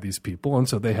manipulated by these people. And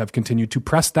so they have continued to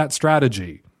press that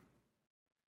strategy.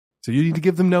 So you need to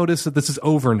give them notice that this is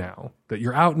over now, that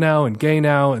you're out now and gay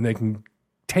now, and they can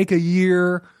take a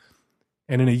year,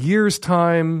 and in a year's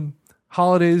time,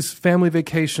 holidays, family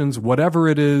vacations, whatever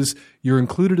it is, you're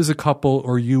included as a couple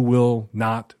or you will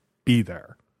not be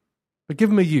there. But give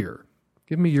them a year.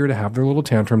 Give them a year to have their little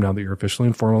tantrum now that you're officially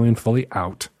and formally and fully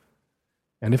out.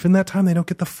 And if in that time they don't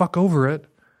get the fuck over it,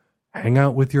 hang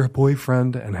out with your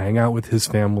boyfriend and hang out with his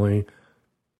family.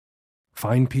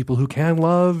 Find people who can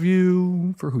love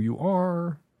you for who you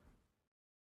are.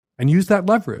 And use that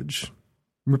leverage.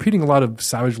 I'm repeating a lot of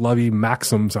Savage Lovey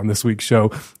maxims on this week's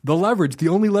show. The leverage, the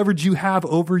only leverage you have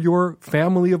over your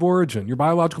family of origin, your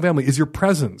biological family, is your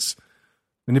presence.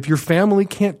 And if your family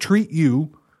can't treat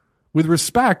you with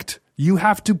respect, you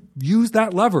have to use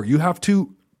that lever. You have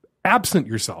to absent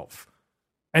yourself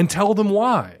and tell them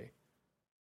why.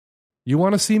 You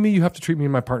want to see me, you have to treat me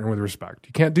and my partner with respect.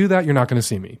 You can't do that, you're not going to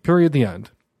see me. Period, the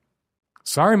end.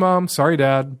 Sorry, Mom. Sorry,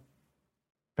 Dad.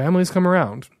 Families come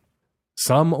around.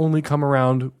 Some only come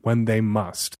around when they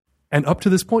must. And up to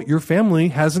this point, your family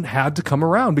hasn't had to come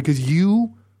around because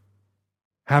you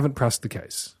haven't pressed the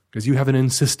case, because you haven't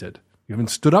insisted. You haven't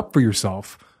stood up for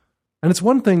yourself. And it's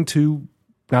one thing to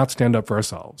not stand up for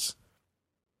ourselves,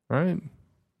 right?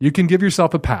 You can give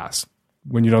yourself a pass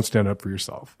when you don't stand up for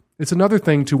yourself. It's another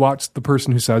thing to watch the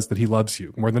person who says that he loves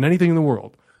you more than anything in the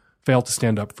world fail to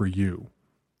stand up for you.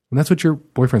 And that's what your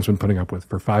boyfriend's been putting up with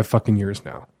for 5 fucking years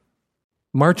now.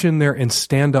 March in there and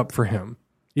stand up for him.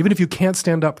 Even if you can't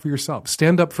stand up for yourself,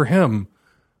 stand up for him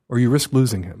or you risk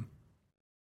losing him.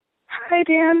 Hi,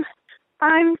 Dan.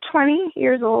 I'm 20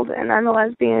 years old and I'm a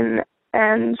lesbian,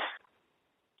 and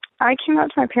I came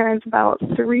out to my parents about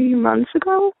 3 months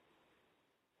ago,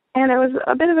 and it was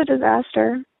a bit of a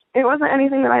disaster. It wasn't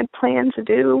anything that I'd planned to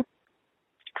do.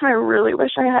 I really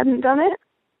wish I hadn't done it.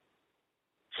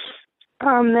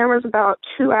 There was about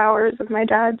 2 hours of my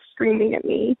dad screaming at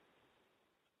me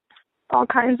all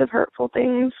kinds of hurtful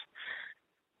things,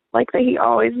 like that he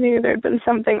always knew there'd been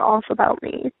something off about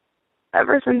me.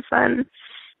 Ever since then,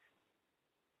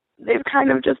 they've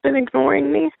kind of just been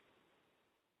ignoring me.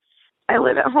 I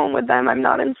live at home with them. I'm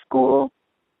not in school.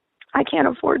 I can't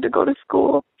afford to go to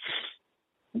school.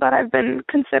 But I've been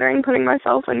considering putting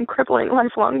myself in crippling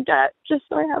lifelong debt just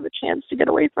so I have a chance to get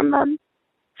away from them.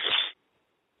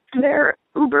 They're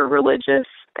uber religious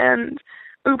and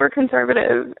uber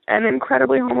conservative and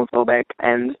incredibly homophobic,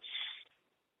 and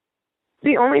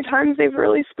the only times they've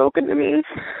really spoken to me,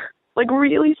 like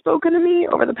really spoken to me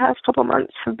over the past couple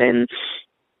months, have been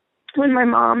when my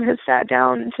mom has sat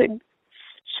down to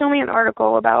show me an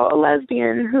article about a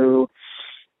lesbian who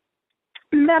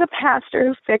met a pastor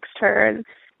who fixed her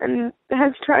and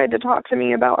has tried to talk to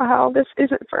me about how this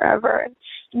isn't forever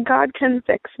and God can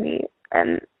fix me,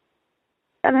 and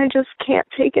I just can't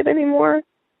take it anymore.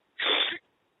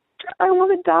 I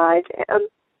want to die, Dan.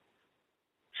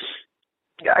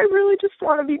 I really just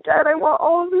want to be dead. I want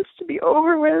all of this to be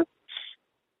over with.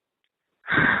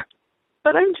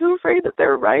 But I'm too afraid that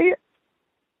they're right,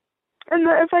 and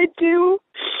that if I do,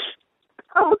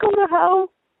 I will go to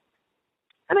hell.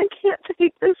 And I can't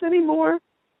take this anymore.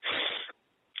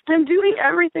 I'm doing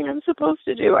everything I'm supposed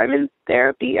to do. I'm in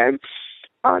therapy. I'm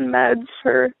on meds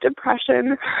for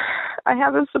depression. I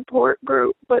have a support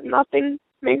group, but nothing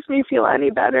makes me feel any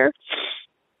better.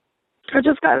 I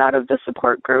just got out of the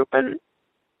support group and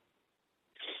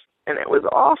it was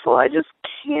awful. I just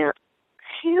can't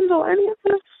handle any of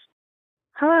this.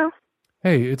 Hello?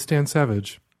 Hey, it's Dan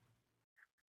Savage.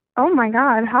 Oh my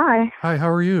God, hi. Hi, how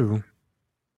are you?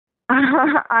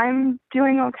 I'm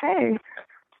doing okay.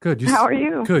 Good. How are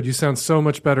you? Good. You sound so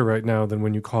much better right now than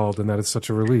when you called, and that is such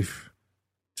a relief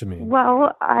to me.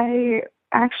 Well, I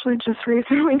actually just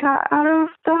recently got out of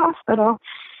the hospital.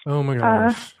 Oh my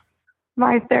gosh.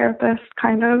 My therapist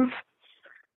kind of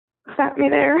sent me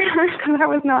there because I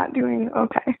was not doing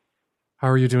okay. How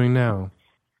are you doing now?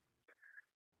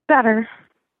 Better.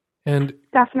 And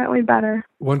definitely better.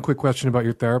 One quick question about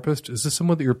your therapist. Is this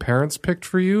someone that your parents picked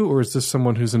for you, or is this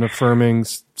someone who's an affirming,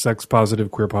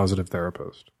 sex-positive, queer-positive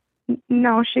therapist?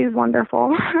 No, she's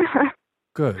wonderful.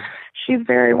 Good. She's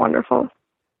very wonderful.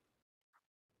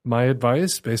 My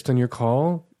advice, based on your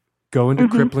call, go into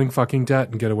crippling fucking debt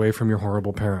and get away from your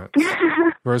horrible parents.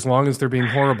 For as long as they're being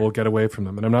horrible, get away from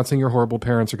them. And I'm not saying your horrible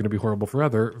parents are going to be horrible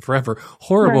forever.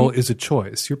 Horrible is a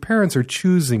choice. Your parents are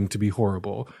choosing to be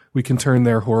horrible. We can turn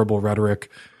their horrible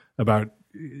rhetoric about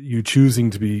you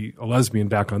choosing to be a lesbian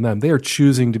back on them. They are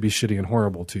choosing to be shitty and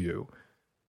horrible to you.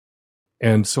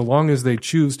 And so long as they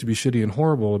choose to be shitty and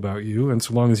horrible about you, and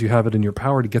so long as you have it in your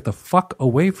power to get the fuck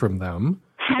away from them,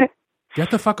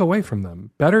 get the fuck away from them.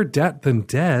 Better debt than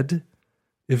dead.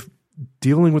 If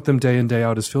dealing with them day in, day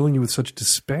out is filling you with such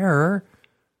despair.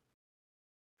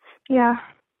 Yeah.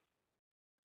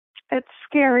 It's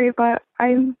scary, but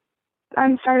I'm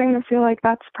starting to feel like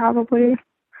that's probably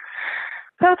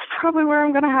where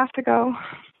I'm going to have to go.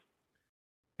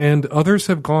 And others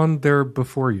have gone there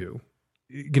before you.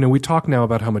 You know, we talk now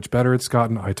about how much better it's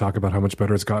gotten. I talk about how much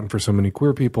better it's gotten for so many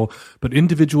queer people, but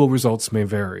individual results may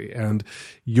vary. And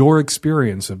your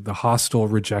experience of the hostile,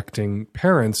 rejecting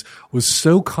parents was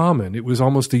so common. It was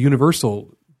almost a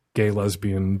universal gay,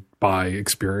 lesbian, bi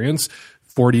experience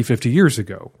 40, 50 years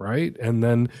ago, right? And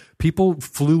then people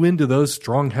flew into those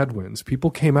strong headwinds. People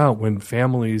came out when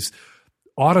families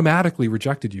automatically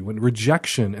rejected you, when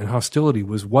rejection and hostility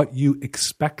was what you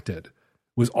expected.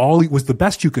 Was the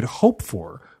best you could hope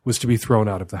for, was to be thrown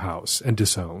out of the house and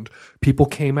disowned. People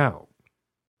came out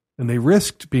and they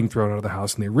risked being thrown out of the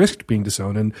house and they risked being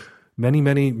disowned. And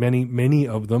many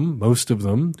of them, most of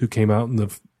them who came out in the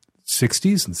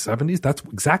 60s and 70s, that's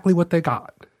exactly what they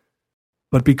got.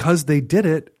 But because they did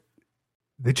it,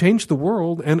 they changed the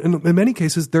world. And in many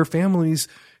cases, their families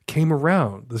came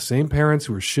around. The same parents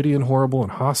who were shitty and horrible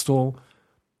and hostile,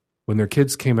 when their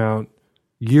kids came out,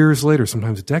 years later,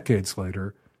 sometimes decades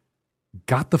later,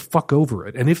 got the fuck over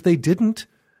it. And if they didn't,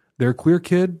 their queer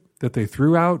kid that they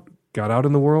threw out, got out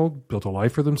in the world, built a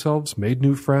life for themselves, made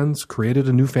new friends, created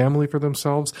a new family for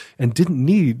themselves, and didn't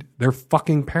need their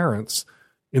fucking parents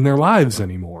in their lives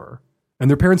anymore. And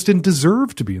their parents didn't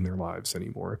deserve to be in their lives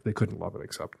anymore if they couldn't love and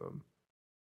accept them.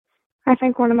 I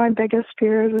think one of my biggest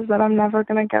fears is that I'm never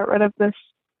going to get rid of this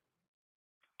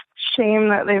shame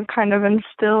that they've kind of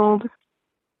instilled.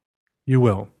 You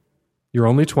will. You're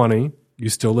only 20. You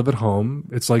still live at home.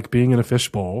 It's like being in a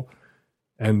fishbowl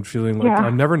and feeling like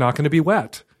I'm never not going to be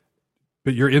wet.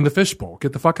 But you're in the fishbowl.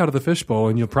 Get the fuck out of the fishbowl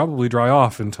and you'll probably dry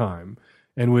off in time.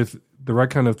 And with the right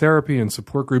kind of therapy and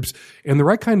support groups and the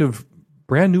right kind of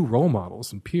brand new role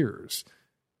models and peers,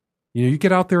 you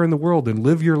get out there in the world and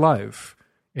live your life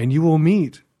and you will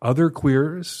meet other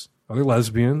queers, other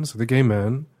lesbians, other gay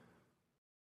men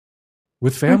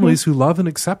with families who love and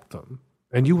accept them.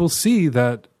 And you will see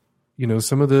that,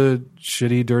 some of the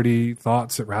shitty, dirty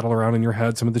thoughts that rattle around in your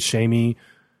head, some of the shamey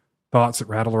thoughts that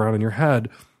rattle around in your head,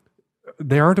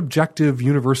 they aren't objective,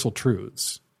 universal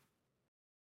truths.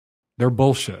 They're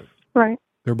bullshit. Right.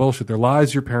 They're bullshit. They're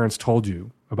lies your parents told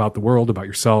you about the world, about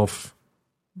yourself,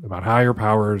 about higher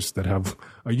powers that have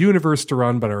a universe to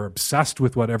run but are obsessed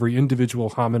with what every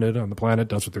individual hominid on the planet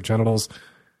does with their genitals.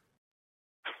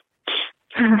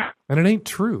 And it ain't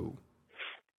true.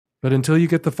 But until you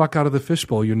get the fuck out of the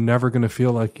fishbowl, you're never going to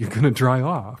feel like you're going to dry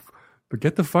off. But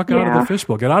get the fuck out of the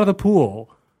fishbowl. Get out of the pool.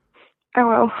 I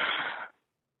will.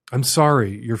 I'm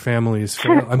sorry your family's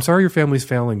I'm sorry your family's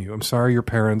failing you. I'm sorry your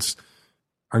parents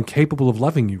aren't capable of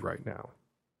loving you right now.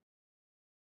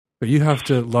 But you have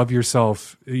to love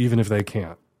yourself even if they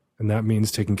can't. And that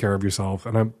means taking care of yourself.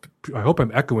 And I hope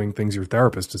I'm echoing things your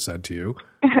therapist has said to you.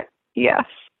 Yes.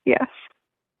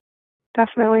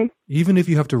 Definitely. Even if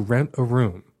you have to rent a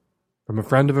room from a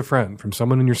friend of a friend, from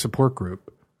someone in your support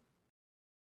group,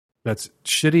 that's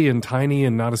shitty and tiny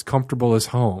and not as comfortable as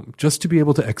home, just to be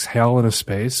able to exhale in a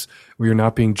space where you're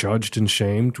not being judged and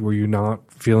shamed, where you're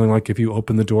not feeling like if you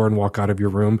open the door and walk out of your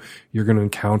room, you're going to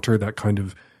encounter that kind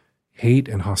of hate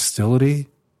and hostility,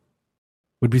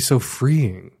 would be so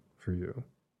freeing for you.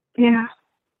 Yeah.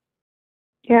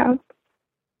 Yeah.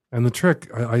 And the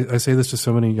trick, I say this to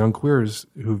so many young queers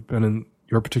who've been in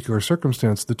your particular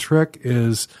circumstance, the trick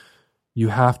is you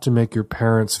have to make your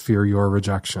parents fear your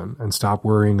rejection and stop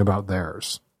worrying about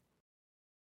theirs.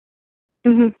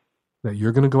 Mm-hmm. That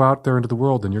you're going to go out there into the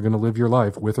world and you're going to live your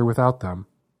life with or without them.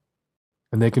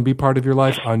 And they can be part of your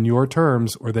life on your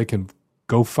terms, or they can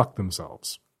go fuck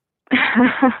themselves.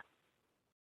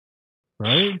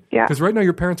 Right? Yeah. Because right now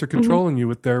your parents are controlling you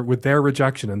with their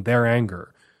rejection and their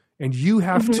anger. And you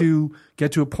have to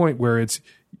get to a point where it's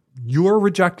you're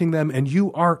rejecting them and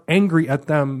you are angry at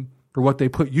them for what they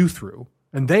put you through.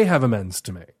 And they have amends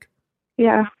to make.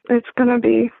 Yeah, it's going to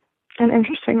be an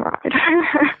interesting ride.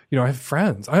 You know, I have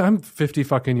friends. I'm 50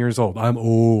 fucking years old. I'm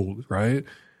old, right?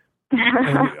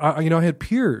 And, I had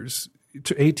peers,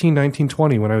 18, 19,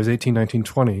 20, when I was 18, 19,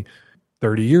 20,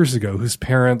 30 years ago, whose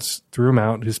parents threw them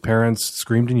out, whose parents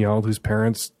screamed and yelled, whose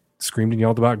parents screamed and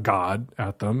yelled about God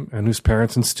at them, and whose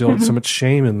parents instilled so much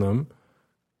shame in them.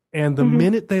 And the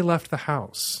minute they left the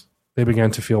house, they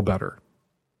began to feel better.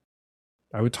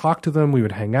 I would talk to them, we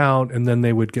would hang out, and then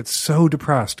they would get so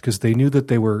depressed because they knew that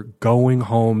they were going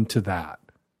home to that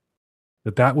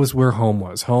was where home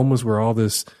was. Home was where all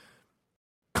this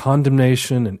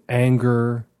condemnation and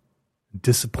anger,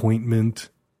 disappointment,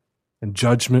 and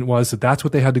judgment was, that's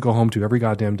what they had to go home to every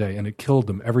goddamn day, and it killed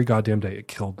them. Every goddamn day, it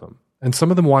killed them. And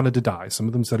some of them wanted to die. Some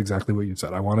of them said exactly what you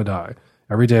said. I want to die.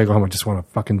 Every day I go home, I just want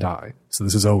to fucking die. So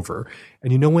this is over.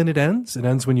 And you know when it ends? It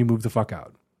ends when you move the fuck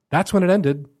out. That's when it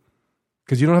ended.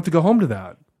 Because you don't have to go home to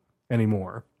that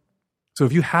anymore. So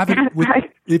if you have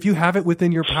it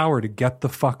within your power to get the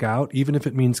fuck out, even if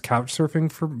it means couch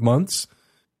surfing for months,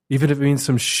 even if it means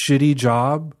some shitty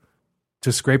job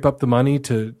to scrape up the money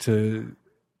to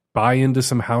buy into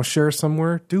some house share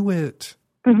somewhere, do it.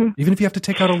 Even if you have to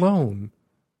take out a loan.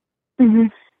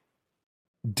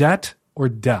 Debt or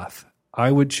death?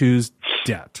 I would choose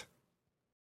debt.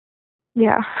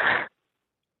 Yeah.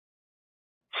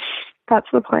 That's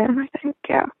the plan, I think.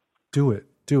 Yeah. Do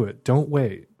it. Don't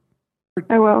wait.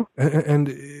 I will.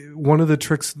 And one of the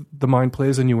tricks the mind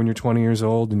plays on you when you're 20 years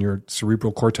old and your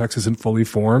cerebral cortex isn't fully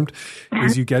formed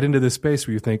is you get into this space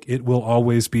where you think it will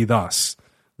always be thus.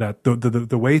 That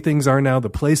the way things are now, the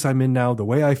place I'm in now, the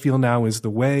way I feel now is the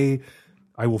way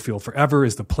I will feel forever,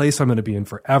 is the place I'm going to be in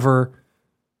forever.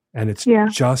 And it's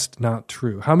just not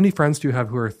true. How many friends do you have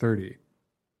who are 30?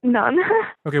 None.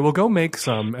 Okay, well, go make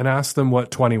some and ask them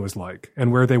what 20 was like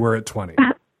and where they were at 20.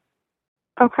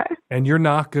 Okay. And you're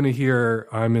not going to hear,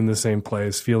 I'm in the same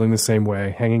place, feeling the same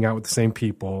way, hanging out with the same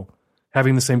people,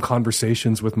 having the same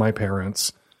conversations with my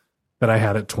parents that I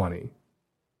had at 20.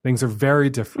 Things are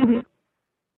very different.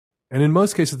 And in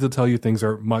most cases, they'll tell you things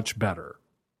are much better.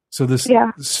 So this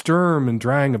sturm and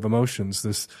drang of emotions,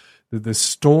 this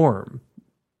storm,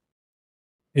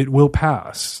 it will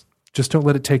pass. Just don't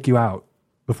let it take you out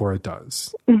before it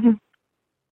does. I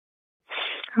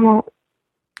won't.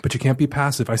 But you can't be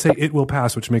passive. I say it will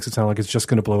pass, which makes it sound like it's just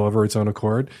going to blow over its own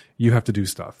accord. You have to do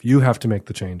stuff. You have to make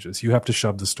the changes. You have to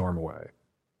shove the storm away.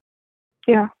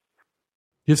 Yeah.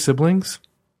 You have siblings?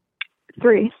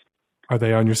 3. Are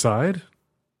they on your side?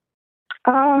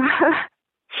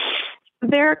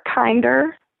 They're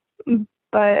kinder,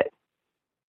 but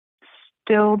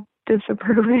still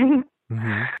disapproving.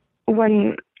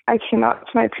 When I came out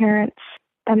to my parents,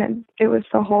 and it was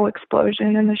the whole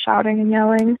explosion and the shouting and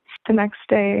yelling. The next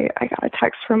day, I got a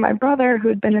text from my brother, who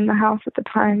had been in the house at the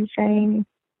time, saying,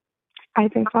 I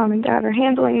think Mom and Dad are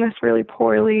handling this really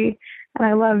poorly, and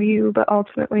I love you, but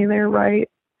ultimately they're right.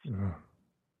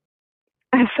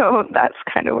 And so that's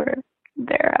kind of where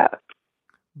they're at.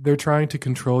 They're trying to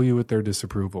control you with their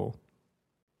disapproval.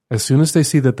 As soon as they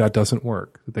see that doesn't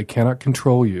work, that they cannot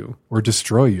control you or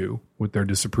destroy you with their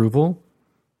disapproval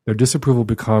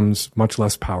becomes much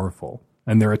less powerful,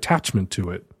 and their attachment to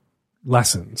it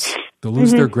lessens. They'll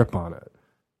lose their grip on it.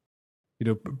 You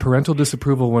know, parental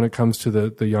disapproval when it comes to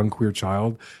the young queer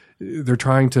child, they're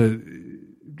trying to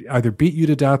either beat you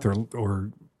to death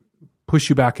or push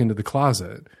you back into the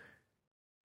closet.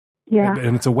 Yeah.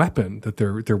 And it's a weapon that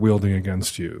they're wielding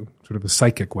against you, sort of a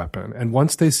psychic weapon. And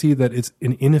once they see that it's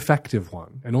an ineffective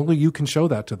one, and only you can show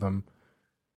that to them,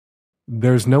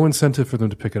 there's no incentive for them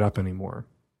to pick it up anymore.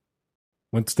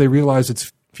 Once they realize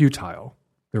it's futile,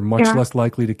 they're much less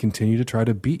likely to continue to try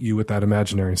to beat you with that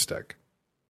imaginary stick.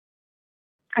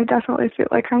 I definitely feel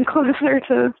like I'm closer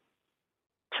to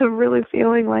to really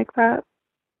feeling like that.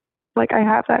 Like I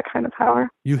have that kind of power.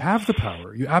 You have the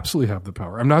power. You absolutely have the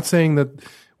power. I'm not saying that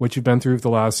what you've been through for the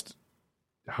last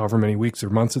however many weeks or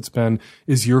months it's been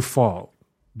is your fault.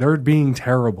 They're being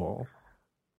terrible.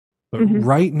 But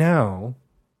right now,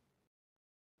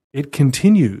 it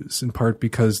continues in part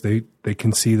because they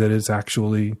can see that it's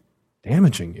actually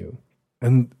damaging you.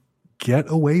 And get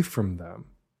away from them.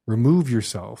 Remove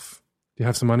yourself. Do you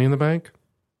have some money in the bank?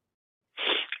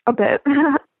 A bit. Do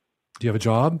you have a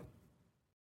job?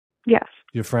 Yes.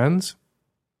 Do you have friends?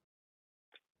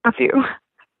 A few.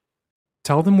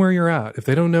 Tell them where you're at. If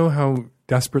they don't know how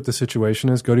desperate the situation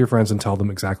is, go to your friends and tell them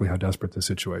exactly how desperate the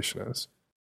situation is.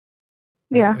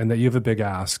 Yeah. And that you have a big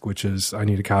ask, which is, I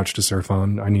need a couch to surf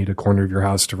on. I need a corner of your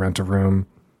house to rent a room.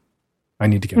 I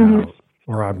need to get out,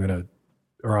 or I'm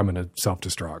gonna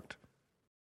self-destruct.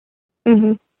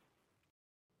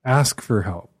 Ask for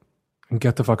help and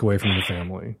get the fuck away from your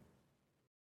family.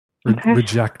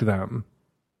 Reject them.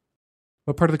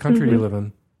 What part of the country do you live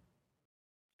in?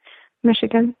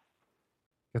 Michigan.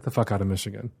 Get the fuck out of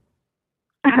Michigan.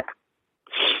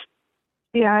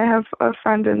 Yeah, I have a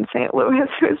friend in St. Louis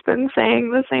who's been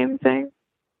saying the same thing.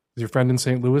 Is your friend in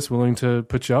St. Louis willing to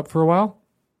put you up for a while?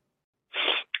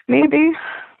 Maybe.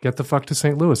 Get the fuck to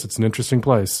St. Louis. It's an interesting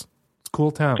place. It's a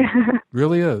cool town.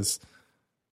 Really is.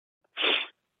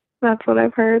 That's what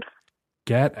I've heard.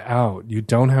 Get out. You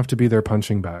don't have to be their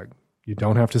punching bag. You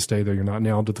don't have to stay there. You're not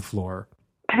nailed to the floor.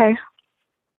 Okay.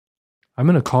 I'm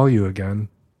going to call you again.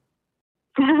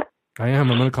 I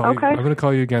am. I'm going to call you. I'm going to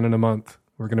call you again in a month.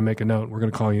 We're going to make a note. We're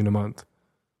going to call you in a month.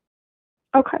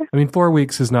 Okay. I mean, 4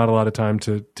 weeks is not a lot of time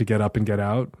to get up and get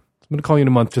out. I'm going to call you in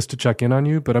a month just to check in on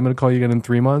you, but I'm going to call you again in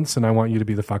 3 months, and I want you to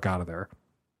be the fuck out of there.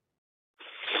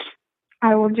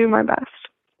 I will do my best.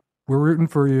 We're rooting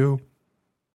for you.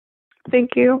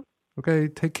 Thank you. Okay,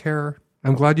 take care.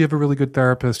 I'm glad you have a really good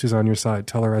therapist who's on your side.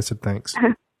 Tell her I said thanks.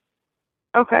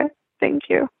 Okay. Thank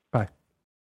you. Bye.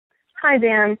 Hi,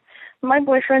 Dan. My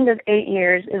boyfriend of 8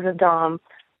 years is a dom.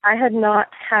 I had not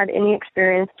had any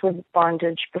experience with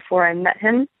bondage before I met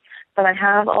him, but I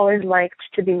have always liked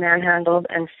to be manhandled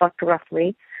and fucked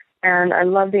roughly, and I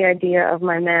love the idea of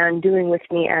my man doing with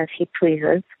me as he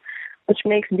pleases, which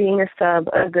makes being a sub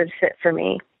a good fit for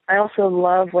me. I also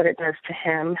love what it does to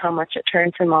him, how much it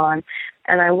turns him on,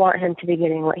 and I want him to be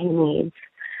getting what he needs.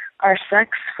 Our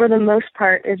sex, for the most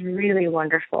part, is really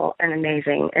wonderful and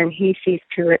amazing, and he sees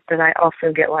to it that I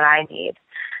also get what I need.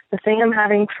 The thing I'm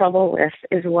having trouble with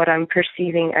is what I'm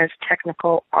perceiving as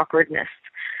technical awkwardness.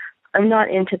 I'm not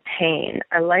into pain.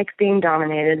 I like being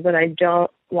dominated, but I don't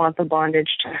want the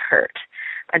bondage to hurt.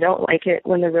 I don't like it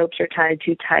when the ropes are tied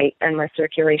too tight and my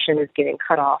circulation is getting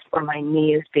cut off or my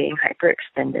knee is being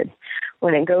hyperextended.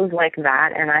 When it goes like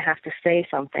that and I have to say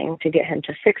something to get him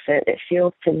to fix it, it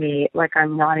feels to me like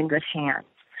I'm not in good hands,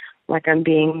 like I'm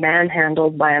being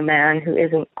manhandled by a man who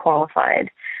isn't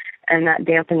qualified, and that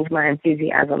dampens my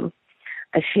enthusiasm.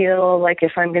 I feel like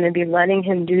if I'm going to be letting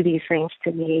him do these things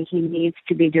to me, he needs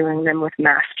to be doing them with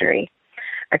mastery.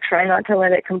 I try not to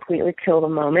let it completely kill the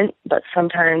moment, but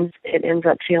sometimes it ends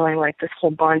up feeling like this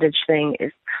whole bondage thing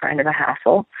is kind of a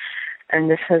hassle, and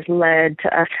this has led to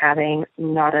us having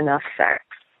not enough sex.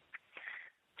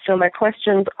 So my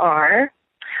questions are,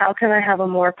 how can I have a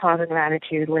more positive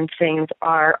attitude when things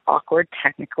are awkward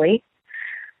technically?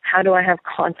 How do I have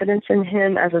confidence in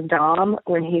him as a dom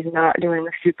when he's not doing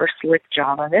a super slick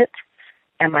job of it?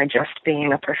 Am I just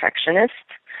being a perfectionist?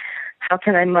 How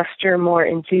can I muster more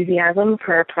enthusiasm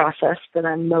for a process that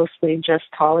I'm mostly just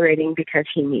tolerating because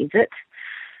he needs it?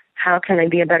 How can I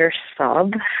be a better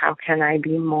sub? How can I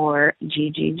be more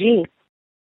GGG?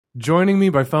 Joining me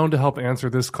by phone to help answer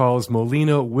this call is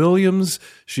Mollena Williams.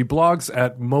 She blogs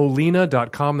at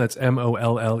mollena.com. That's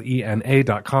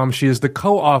MOLLENA.com. She is the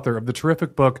co-author of the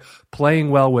terrific book, Playing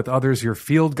Well with Others, Your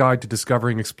Field Guide to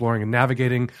Discovering, Exploring, and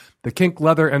Navigating the Kink,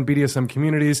 Leather, and BDSM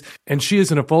Communities. And she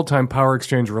is in a full-time power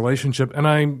exchange relationship.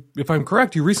 And if I'm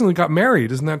correct, you recently got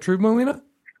married. Isn't that true, Mollena?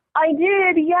 I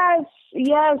did, yes.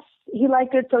 He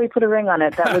liked it, so he put a ring on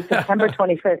it. That was September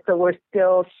 25th, so we're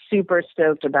still super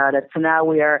stoked about it. So now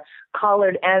we are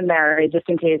collared and married, just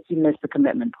in case you missed the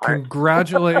commitment part.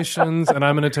 Congratulations, and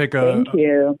I'm going to take Thank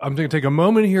you. I'm going to take a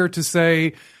moment here to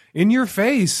say, in your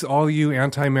face, all you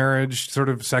anti-marriage, sort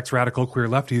of sex radical queer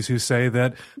lefties who say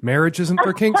that marriage isn't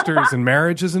for kinksters and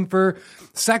marriage isn't for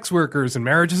sex workers and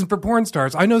marriage isn't for porn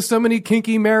stars. I know so many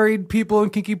kinky married people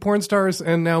and kinky porn stars,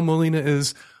 and now Mollena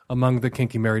is among the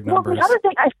kinky married numbers. Well, the other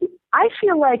thing, I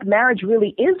feel like marriage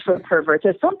really is for perverts.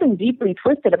 There's something deeply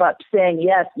twisted about saying,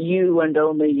 yes, you and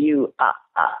only you.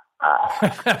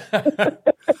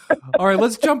 All right,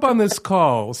 let's jump on this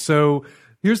call. So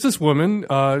Here's this woman.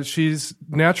 She's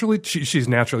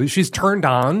turned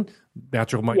on.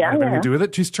 Natural might have anything to do with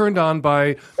it. She's turned on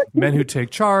by men who take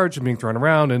charge and being thrown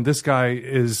around. And this guy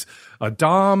is a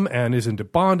dom and is into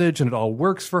bondage, and it all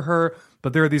works for her.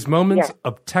 But there are these moments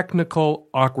of technical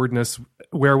awkwardness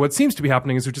where what seems to be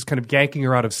happening is they're just kind of yanking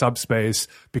her out of subspace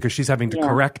because she's having to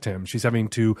correct him. She's having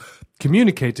to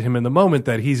communicate to him in the moment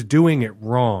that he's doing it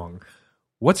wrong.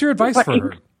 What's your advice for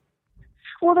her?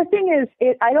 Well, the thing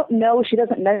is, I don't know. She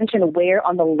doesn't mention where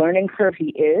on the learning curve he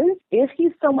is. If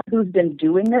he's someone who's been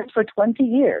doing this for 20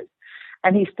 years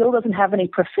and he still doesn't have any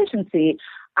proficiency,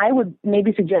 I would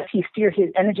maybe suggest he steer his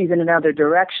energies in another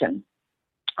direction.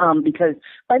 Because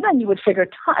by then you would figure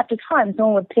after time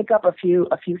someone would pick up a few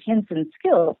hints and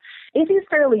skills. If he's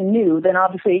fairly new, then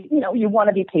obviously, you want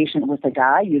to be patient with the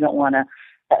guy. You don't want to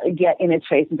get in his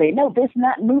face and say, no, this and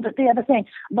that, move it, the other thing.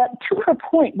 But to her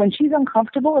point, when she's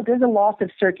uncomfortable, if there's a loss of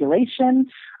circulation,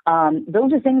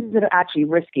 those are things that are actually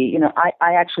risky.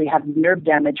 I actually have nerve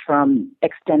damage from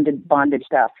extended bondage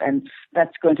stuff, and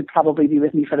that's going to probably be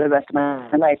with me for the rest of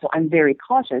my life. So I'm very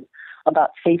cautious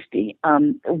about safety.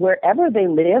 Wherever they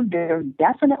live, there are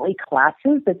definitely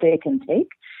classes that they can take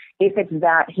if it's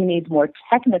that he needs more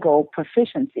technical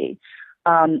proficiency.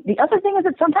 The other thing is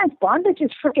that sometimes bondage is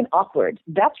freaking awkward.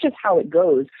 That's just how it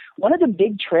goes. One of the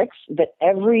big tricks that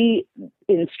every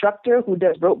instructor who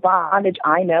does rope bondage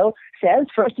I know says,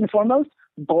 first and foremost,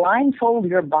 blindfold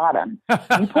your bottom.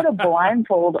 You put a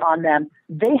blindfold on them,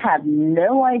 they have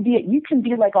no idea. You can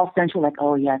be like all sensual, like,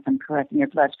 oh yes, I'm caressing your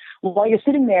flesh, while you're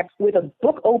sitting there with a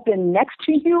book open next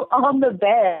to you on the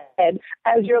bed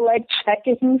as you're like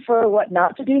checking for what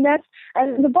not to do next.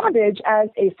 And the bondage as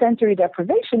a sensory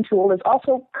deprivation tool is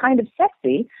also kind of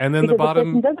sexy. And then the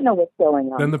person doesn't know what's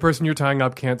going on. Then the person you're tying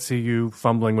up can't see you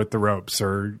fumbling with the ropes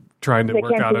or trying to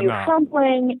work out a knot. They can't see you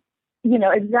fumbling.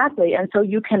 Exactly. And so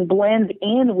you can blend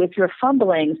in with your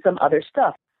fumbling some other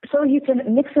stuff. So you can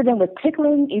mix it in with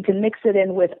tickling. You can mix it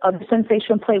in with other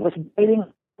sensation play, with dating.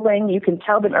 You can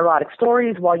tell them erotic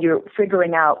stories while you're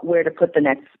figuring out where to put the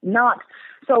next knot.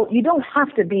 So you don't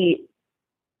have to be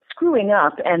screwing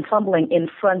up and fumbling in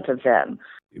front of them.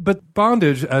 But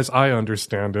bondage, as I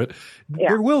understand it,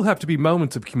 there will have to be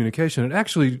moments of communication. And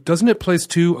actually, doesn't it place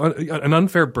an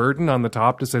unfair burden on the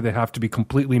top to say they have to be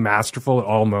completely masterful at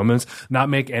all moments, not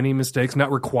make any mistakes,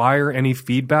 not require any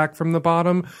feedback from the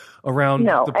bottom around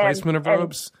the placement of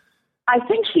ropes? I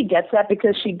think she gets that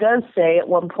because she does say at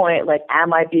one point, like,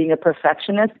 am I being a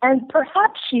perfectionist? And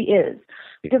perhaps she is.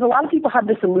 Because a lot of people have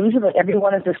this illusion that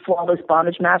everyone is this flawless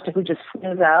bondage master who just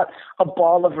swings out a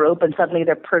ball of rope and suddenly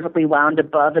they're perfectly wound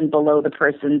above and below the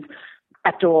person's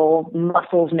pectoral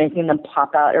muscles, making them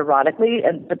pop out erotically.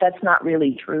 But that's not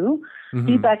really true. Mm-hmm.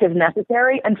 Feedback is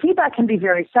necessary, and feedback can be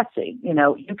very sexy.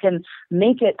 You can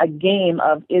make it a game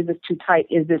of, is this too tight?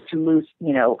 Is this too loose?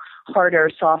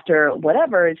 Harder, softer,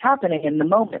 whatever is happening in the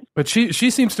moment. But she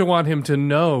seems to want him to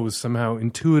know somehow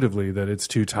intuitively that it's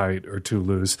too tight or too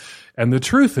loose. And the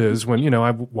truth is, when,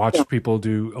 I've watched people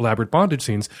do elaborate bondage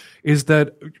scenes, is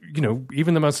that,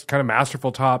 even the most kind of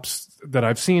masterful tops that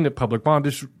I've seen at public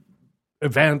bondage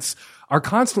events are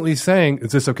constantly saying,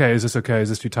 is this okay? Is this okay? Is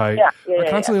this too tight? Are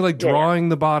constantly drawing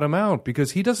the bottom out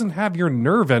because he doesn't have your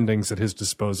nerve endings at his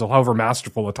disposal, however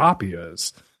masterful a top he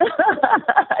is.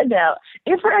 No.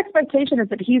 If her expectation is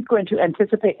that he's going to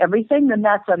anticipate everything, then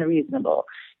that's unreasonable.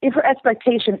 If her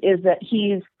expectation is that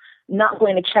he's not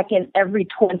going to check in every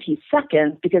 20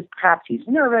 seconds because perhaps he's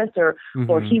nervous or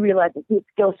he realizes his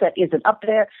skill set isn't up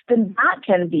there, then that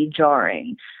can be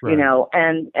jarring,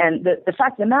 And the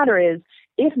fact of the matter is,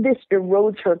 if this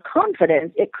erodes her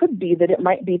confidence, it could be that it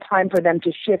might be time for them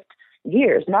to shift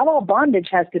gears. Not all bondage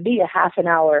has to be a half an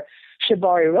hour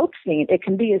shibari rope scene. It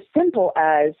can be as simple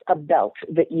as a belt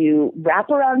that you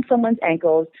wrap around someone's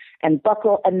ankles and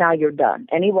buckle, and now you're done.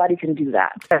 Anybody can do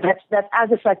that. That's as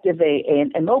effective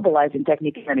an immobilizing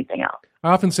technique as anything else.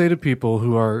 I often say to people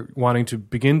who are wanting to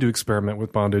begin to experiment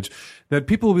with bondage that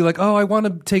people will be like, oh, I want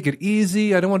to take it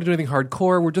easy. I don't want to do anything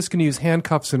hardcore. We're just going to use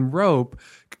handcuffs and rope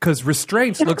because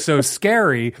restraints look so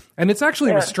scary. And it's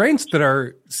actually restraints that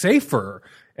are safer.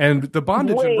 And the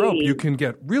bondage and rope, you can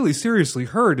get really seriously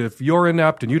hurt if you're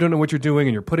inept and you don't know what you're doing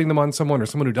and you're putting them on someone, or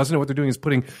someone who doesn't know what they're doing is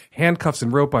putting handcuffs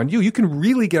and rope on you. You can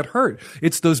really get hurt.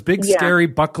 It's those big, scary,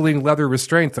 buckling leather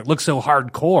restraints that look so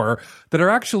hardcore that are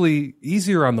actually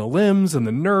easier on the limbs and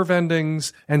the nerve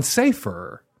endings and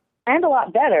safer. and a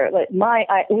lot better. Like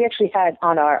we actually had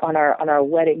on our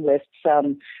wedding list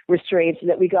some restraints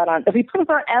that we got on that we put on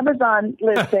our Amazon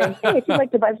list saying, hey, if you'd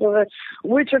like to buy some,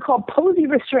 which are called Posy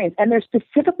restraints, and they're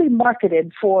specifically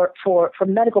marketed for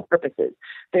medical purposes.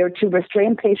 They're to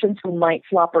restrain patients who might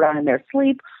flop around in their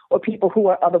sleep or people who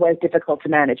are otherwise difficult to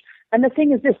manage. And the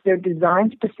thing is this, they're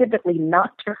designed specifically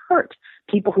not to hurt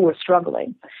people who are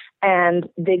struggling. And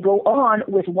they go on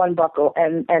with one buckle.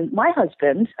 And my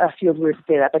husband, feels weird to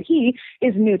say that, but he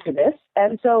is new to this.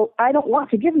 And so I don't want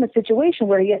to give him a situation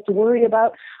where he has to worry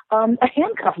about a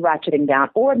handcuff ratcheting down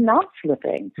or not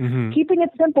slipping. Mm-hmm. Keeping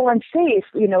it simple and safe,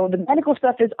 the medical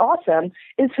stuff is awesome,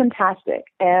 is fantastic.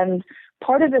 And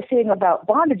part of the thing about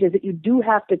bondage is that you do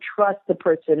have to trust the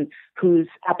person who's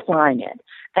applying it.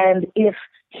 And if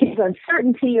his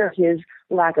uncertainty or his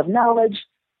lack of knowledge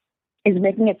is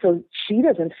making it so she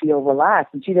doesn't feel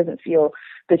relaxed and she doesn't feel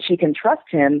that she can trust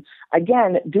him,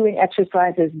 again, doing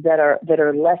exercises that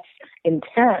are less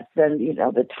intense than,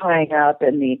 the tying up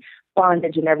and the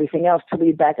bondage and everything else to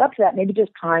lead back up to that, maybe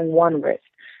just tying one wrist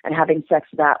and having sex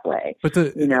that way. But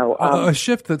a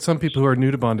shift that some people who are new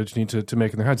to bondage need to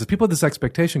make in their heads is people have this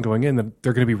expectation going in that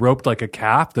they're going to be roped like a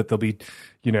calf, that they'll be,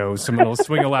 someone will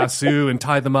swing a lasso and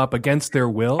tie them up against their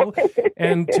will.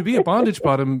 And to be a bondage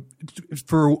bottom,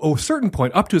 for a certain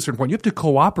point, up to a certain point, you have to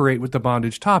cooperate with the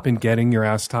bondage top in getting your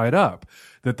ass tied up.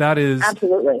 That is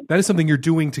absolutely, that is something you're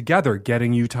doing together.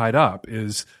 Getting you tied up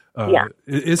is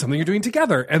something you're doing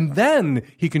together. And then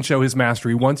he can show his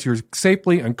mastery once you're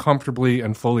safely and comfortably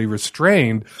and fully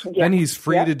restrained. Yeah. Then he's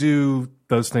free to do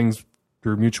those things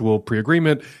through mutual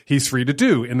pre-agreement. He's free to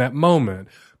do in that moment.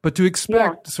 But to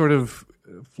expect sort of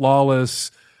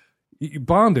flawless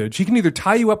bondage, he can either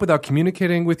tie you up without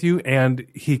communicating with you and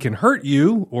he can hurt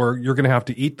you, or you're going to have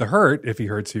to eat the hurt if he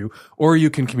hurts you, or you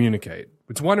can communicate.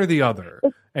 It's one or the other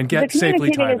and get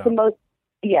safely tied up.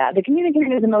 The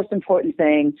communicating is the most important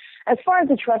thing. As far as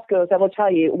the trust goes, I will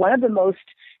tell you, one of the most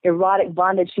erotic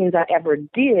bondage scenes I ever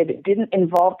didn't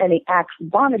involve any actual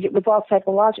bondage. It was all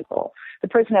psychological. The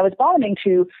person I was bonding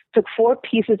to took 4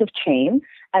 pieces of chain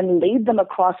and laid them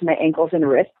across my ankles and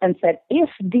wrists and said, if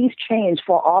these chains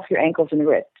fall off your ankles and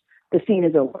wrists, the scene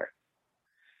is over.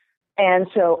 And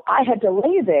so I had to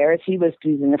lay there as he was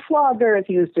using the flogger, as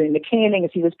he was doing the caning,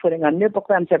 as he was putting on nipple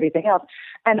clamps, everything else.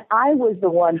 And I was the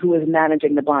one who was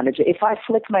managing the bondage. If I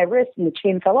flicked my wrist and the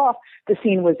chain fell off, the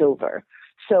scene was over.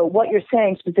 So what you're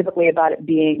saying specifically about it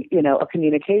being, a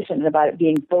communication and about it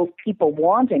being both people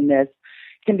wanting this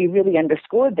can be really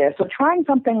underscored there. So trying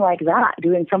something like that,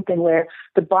 doing something where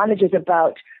the bondage is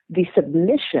about the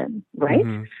submission, right?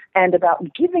 Mm-hmm. And about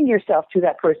giving yourself to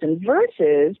that person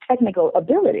versus technical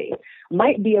ability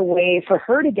might be a way for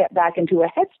her to get back into a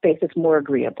headspace that's more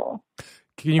agreeable.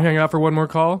 Can you hang out for one more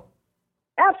call?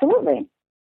 Absolutely.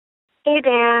 Hey,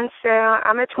 Dan. So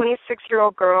I'm a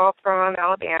 26-year-old girl from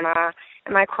Alabama,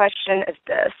 and my question is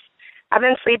this. I've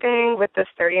been sleeping with this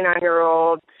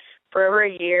 39-year-old for over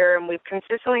a year, and we've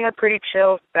consistently had pretty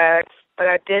chill sex, but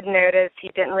I did notice he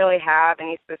didn't really have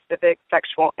any specific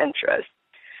sexual interest.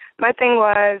 My thing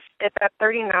was, if at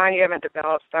 39 you haven't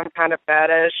developed some kind of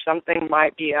fetish, something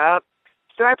might be up.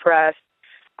 So I pressed.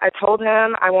 I told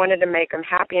him I wanted to make him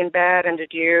happy in bed and to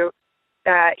do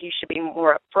that he should be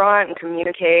more upfront and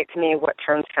communicate to me what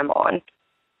turns him on.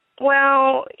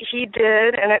 Well, he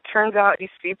did, and it turns out he's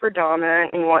super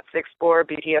dominant and wants to explore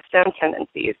BDSM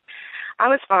tendencies. I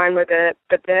was fine with it,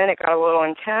 but then it got a little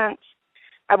intense.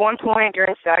 At one point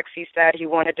during sex, he said he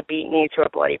wanted to beat me to a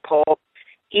bloody pulp,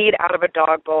 eat out of a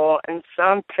dog bowl, and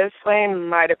some piss flame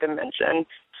might have been mentioned.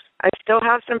 I still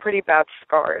have some pretty bad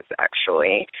scars,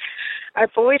 actually. I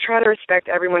fully try to respect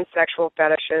everyone's sexual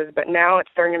fetishes, but now it's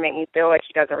starting to make me feel like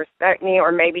he doesn't respect me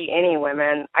or maybe any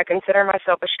women. I consider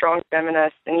myself a strong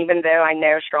feminist, and even though I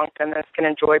know strong feminists can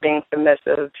enjoy being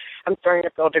submissive, I'm starting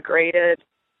to feel degraded.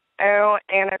 Oh,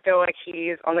 and I feel like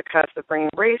he's on the cusp of bringing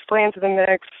race play into the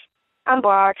mix. I'm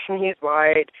black and he's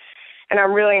white, and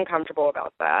I'm really uncomfortable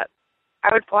about that. I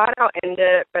would flat out end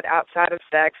it, but outside of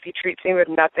sex, he treats me with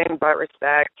nothing but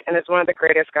respect and is one of the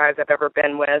greatest guys I've ever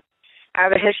been with. I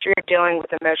have a history of dealing with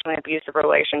emotionally abusive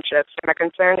relationships, and my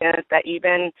concern is that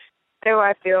even though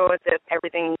I feel as if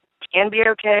everything can be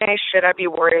okay, should I be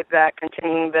worried that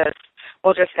continuing this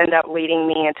will just end up leading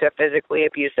me into a physically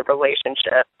abusive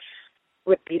relationship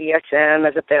with BDSM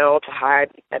as a veil to hide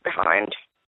it behind?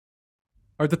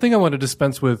 All right, the thing I want to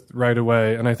dispense with right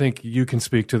away, and I think you can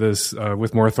speak to this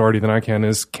with more authority than I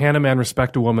is can a man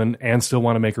respect a woman and still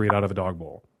want to make her eat out of a dog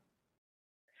bowl?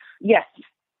 Yes.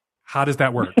 How does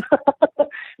that work?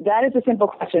 That is a simple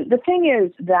question. The thing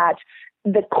is that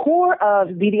the core of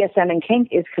BDSM and kink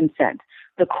is consent.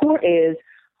 The core is,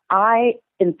 I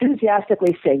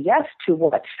enthusiastically say yes to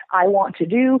what I want to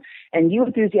do, and you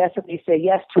enthusiastically say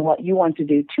yes to what you want to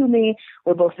do to me.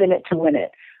 We're both in it to win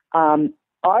it.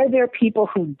 Are there people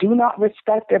who do not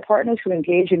respect their partners who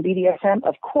engage in BDSM?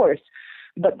 Of course.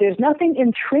 But there's nothing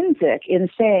intrinsic in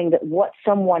saying that what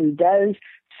someone does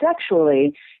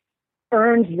sexually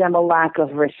earns them a lack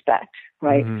of respect,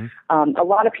 right? A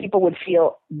lot of people would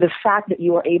feel the fact that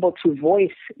you are able to voice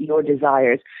your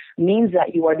desires means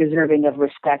that you are deserving of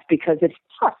respect, because it's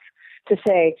tough to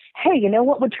say, hey, you know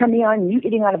what would turn me on? You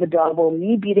eating out of a dog bowl,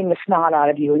 me beating the snot out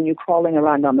of you, and you crawling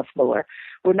around on the floor.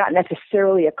 We're not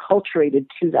necessarily acculturated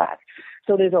to that.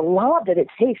 So there's a lot that it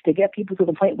takes to get people to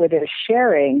the point where they're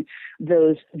sharing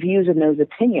those views and those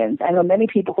opinions. I know many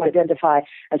people who identify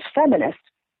as feminists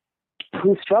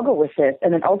who struggle with this.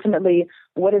 And then ultimately,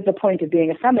 what is the point of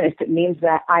being a feminist? It means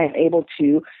that I am able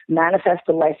to manifest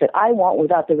the life that I want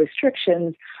without the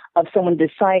restrictions of someone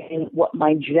deciding what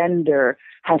my gender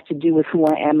has to do with who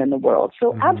I am in the world.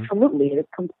 So absolutely, it is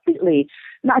completely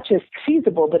not just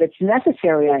feasible, but it's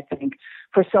necessary, I think,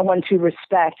 for someone to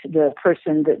respect the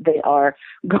person that they are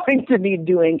going to be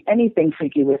doing anything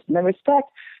freaky with. And the respect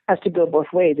has to go both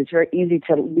ways. It's very easy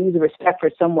to lose respect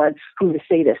for someone who's a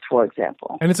sadist, for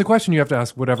example. And it's a question you have to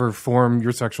ask whatever form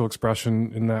your sexual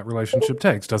expression in that relationship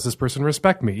takes. Does this person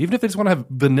respect me? Even if they just want to have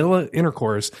vanilla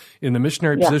intercourse in the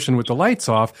missionary position with the lights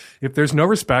off, if there's no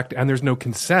respect and there's no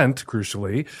consent,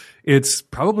 crucially, it's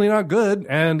probably not good,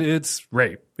 and it's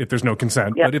rape if there's no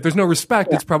consent. But if there's no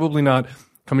respect, it's probably not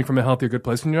coming from a healthy or good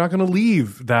place, and you're not going to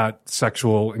leave that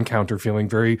sexual encounter feeling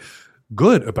very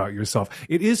good about yourself.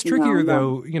 It is trickier,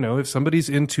 though, you know, if somebody's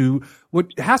into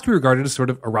what has to be regarded as sort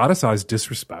of eroticized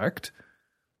disrespect,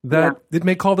 that it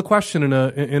may call the question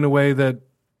in a way that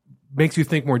makes you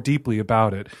think more deeply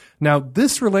about it. Now,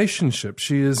 this relationship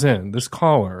she is in, this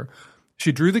caller,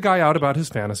 she drew the guy out about his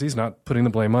fantasies, not putting the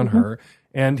blame on her,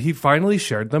 and he finally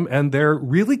shared them, and they're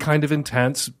really kind of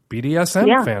intense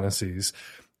BDSM fantasies.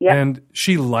 And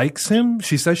she likes him.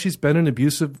 She says she's been in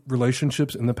abusive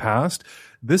relationships in the past.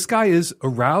 This guy is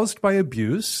aroused by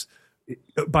abuse,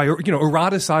 by, you know,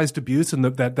 eroticized abuse and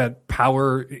that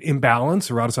power imbalance,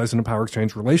 eroticized in a power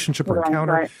exchange relationship or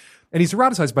encounter. And he's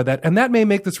eroticized by that. And that may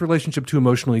make this relationship too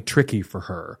emotionally tricky for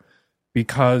her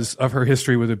because of her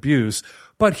history with abuse.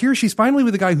 But here she's finally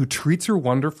with a guy who treats her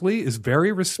wonderfully, is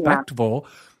very respectful,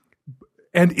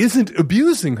 and isn't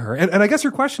abusing her. And I guess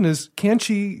her question is, can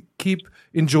she keep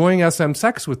enjoying SM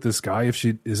sex with this guy, if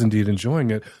she is indeed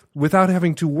enjoying it, without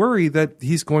having to worry that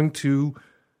he's going to,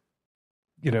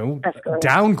 you know,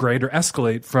 downgrade or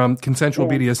escalate from consensual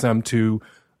BDSM to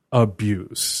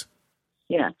abuse?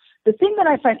 Yeah. The thing that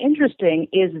I find interesting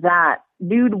is that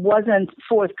dude wasn't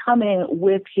forthcoming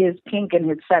with his kink and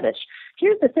his fetish.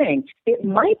 Here's the thing. It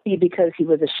might be because he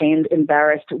was ashamed,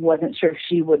 embarrassed, wasn't sure if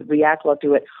she would react well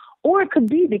to it. Or it could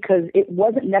be because it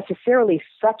wasn't necessarily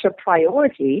such a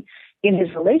priority in his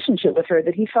relationship with her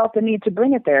that he felt the need to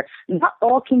bring it there. Not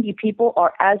all kinky people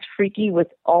are as freaky with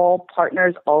all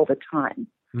partners all the time,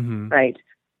 right?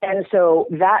 And so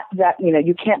that you know,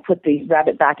 you can't put the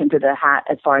rabbit back into the hat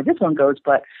as far as this one goes,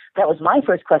 but that was my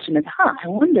first question is, I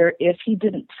wonder if he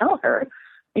didn't tell her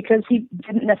because he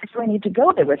didn't necessarily need to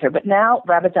go there with her. But now,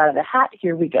 rabbit's out of the hat,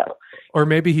 here we go. Or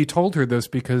maybe he told her this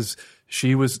because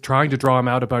she was trying to draw him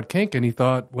out about kink, and he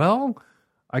thought, well,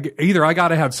 either I got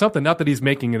to have something, not that he's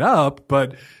making it up,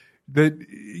 but that,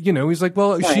 you know, he's like,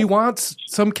 well, she wants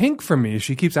some kink from me.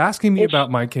 She keeps asking me about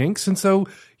my kinks. And so,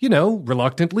 you know,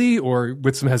 reluctantly or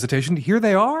with some hesitation, here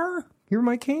they are. Here are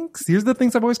my kinks. Here's the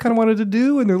things I've always kind of wanted to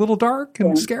do, and they're a little dark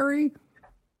and scary.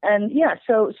 And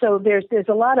so there's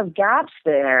a lot of gaps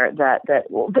there that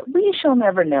we shall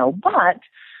never know. But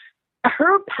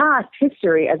her past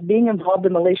history as being involved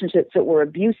in relationships that were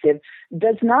abusive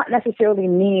does not necessarily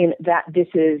mean that this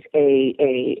is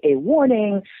a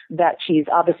warning that she's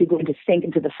obviously going to sink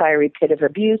into the fiery pit of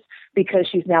abuse because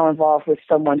she's now involved with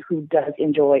someone who does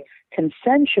enjoy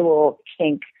consensual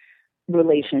kink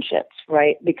relationships,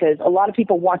 right? Because a lot of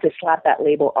people want to slap that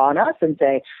label on us and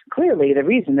say, clearly the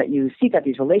reason that you seek out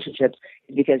these relationships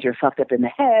is because you're fucked up in the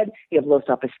head, you have low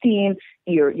self-esteem,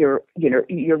 you're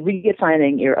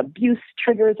reassigning your abuse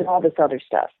triggers and all this other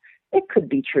stuff. It could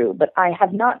be true, but I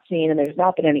have not seen, and there's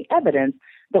not been any evidence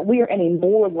that we are any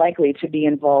more likely to be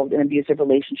involved in abusive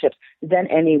relationships than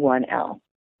anyone else.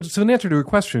 So in answer to her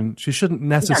question, she shouldn't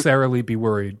necessarily be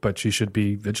worried, but she should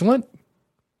be vigilant?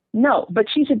 No, but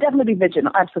she should definitely be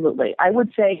vigilant, absolutely. I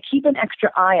would say keep an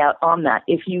extra eye out on that.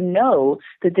 If you know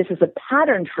that this is a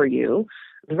pattern for you,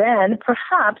 then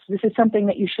perhaps this is something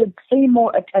that you should pay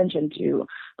more attention to.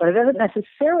 But it doesn't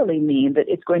necessarily mean that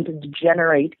it's going to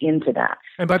degenerate into that.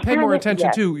 And by pay more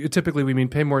attention to, typically we mean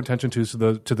pay more attention to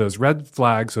those red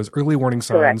flags, those early warning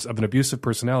signs of an abusive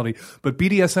personality. But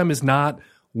BDSM is not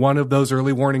one of those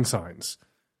early warning signs.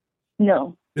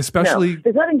 No. Especially,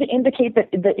 there's nothing to indicate that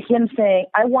him saying,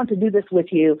 I want to do this with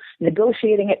you,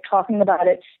 negotiating it, talking about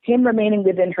it, him remaining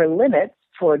within her limits,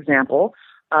 for example,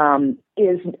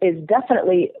 is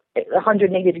definitely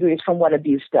 180 degrees from what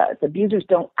abuse does. Abusers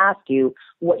don't ask you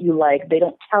what you like. They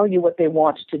don't tell you what they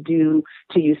want to do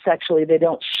to you sexually. They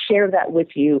don't share that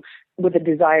with you with a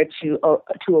desire to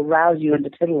arouse you and to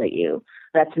titillate you.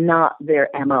 That's not their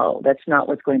MO. That's not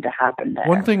what's going to happen there.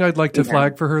 One thing I'd like to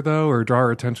flag for her, though, or draw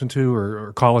her attention to,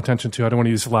 or call attention to, I don't want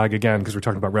to use flag again because we're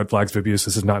talking about red flags of abuse.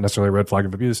 This is not necessarily a red flag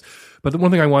of abuse. But the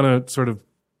one thing I want to sort of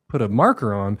put a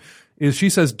marker on is she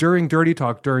says during dirty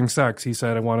talk, during sex, he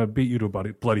said, I want to beat you to a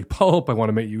bloody pulp. I want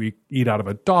to make you eat out of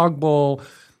a dog bowl.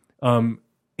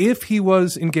 If he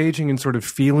was engaging in sort of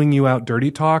feeling you out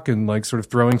dirty talk and like sort of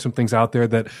throwing some things out there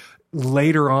that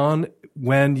later on,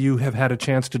 when you have had a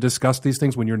chance to discuss these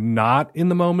things, when you're not in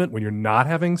the moment, when you're not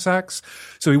having sex.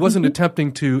 So he wasn't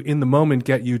attempting to, in the moment,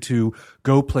 get you to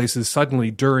go places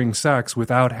suddenly during sex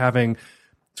without having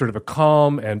sort of a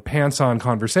calm and pants-on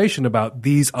conversation about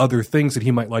these other things that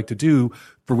he might like to do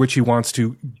for which he wants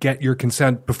to get your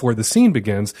consent before the scene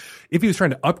begins. If he was trying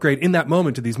to upgrade in that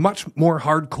moment to these much more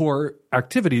hardcore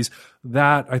activities,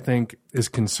 that I think is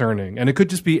concerning. And it could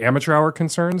just be amateur hour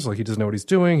concerns, like he doesn't know what he's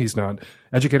doing. He's not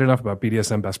educated enough about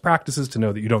BDSM best practices to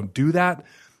know that you don't do that.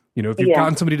 You know, if you've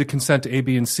gotten somebody to consent to A,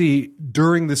 B, and C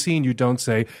during the scene, you don't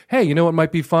say, hey, you know what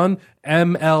might be fun?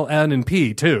 M, L, N, and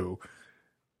P too.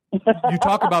 You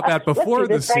talk about that before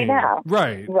the scene.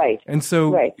 Right. And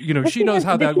so, you know, she knows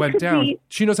how that went down.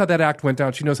 She knows how that act went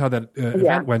down. She knows how that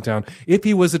event went down. If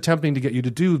he was attempting to get you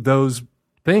to do those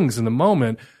things in the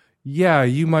moment, yeah,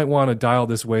 you might want to dial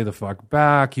this way the fuck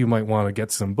back. You might want to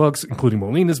get some books, including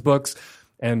Mollena's books,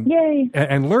 and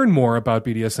learn more about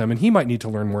BDSM. And he might need to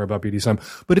learn more about BDSM.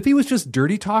 But if he was just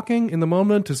dirty talking in the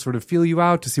moment to sort of feel you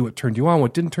out, to see what turned you on,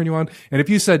 what didn't turn you on, and if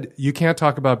you said, you can't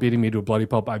talk about beating me to a bloody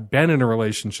pulp, I've been in a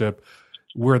relationship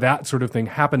where that sort of thing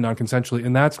happened non-consensually,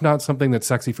 and that's not something that's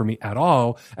sexy for me at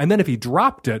all. And then if he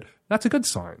dropped it, that's a good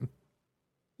sign.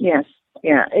 Yes.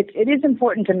 Yeah. It is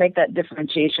important to make that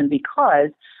differentiation, because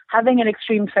having an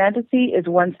extreme fantasy is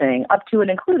one thing, up to and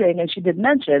including, and she did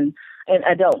mention, and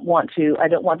I don't want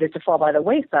this to fall by the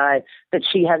wayside, that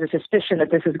she has a suspicion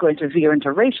that this is going to veer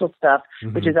into racial stuff,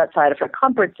 which is outside of her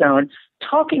comfort zone.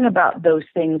 Talking about those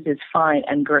things is fine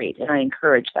and great, and I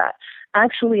encourage that.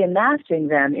 Actually enacting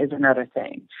them is another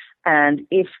thing. And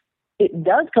if it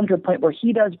does come to a point where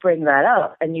he does bring that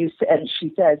up, and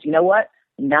she says, you know what,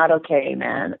 not okay,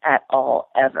 man, at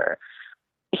all, ever.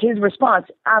 His response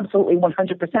absolutely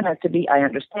 100% has to be, I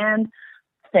understand.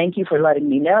 Thank you for letting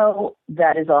me know.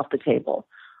 That is off the table.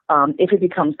 If it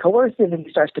becomes coercive and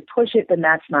he starts to push it, then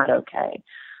that's not okay.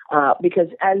 Because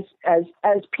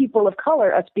as people of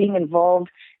color, us being involved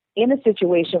in a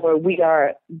situation where we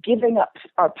are giving up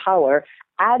our power,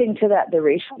 adding to that the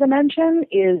racial dimension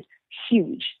is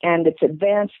huge. And it's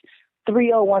advanced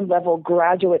 301 level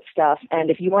graduate stuff. And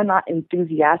if you are not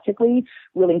enthusiastically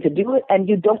willing to do it, and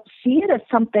you don't see it as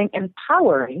something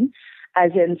empowering,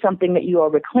 as in something that you are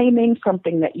reclaiming,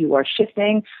 something that you are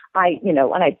shifting.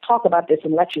 And I talk about this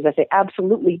in lectures. I say,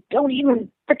 absolutely, don't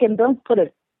put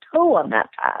a toe on that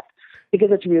path, because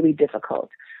it's really difficult.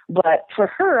 But for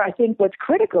her, I think what's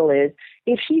critical is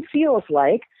if she feels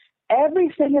like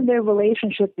everything in their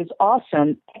relationship is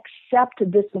awesome except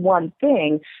this one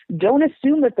thing, don't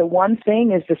assume that the one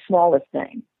thing is the smallest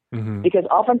thing. Because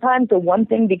oftentimes the one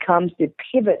thing becomes the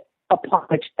pivot upon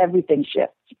which everything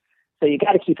shifts. So you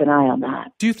got to keep an eye on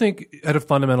that. Do you think at a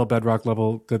fundamental bedrock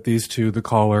level that these two, the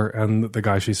caller and the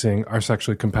guy she's seeing, are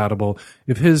sexually compatible?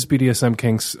 If his BDSM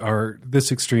kinks are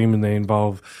this extreme and they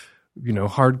involve,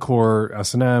 hardcore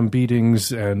S&M,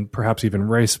 beatings, and perhaps even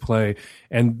race play,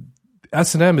 and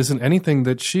S&M isn't anything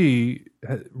that she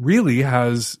really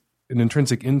has an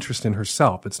intrinsic interest in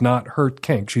herself. It's not her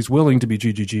kink. She's willing to be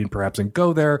GGG and perhaps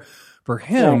go there for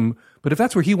him. Right. But if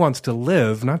that's where he wants to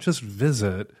live, not just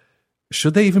visit,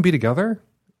 should they even be together?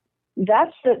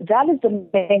 That is the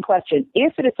main question.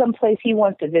 If it is someplace he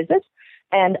wants to visit,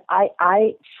 and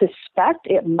I suspect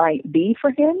it might be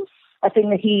for him, a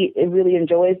thing that he really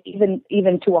enjoys, even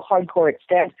to a hardcore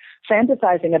extent,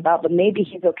 fantasizing about, but maybe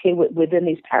he's okay within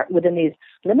these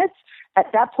limits. At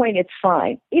that point, it's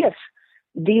fine. If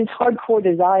these hardcore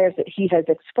desires that he has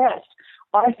expressed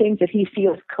are things that he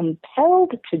feels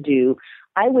compelled to do,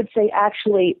 I would say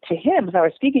actually to him, if I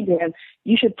were speaking to him,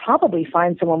 you should probably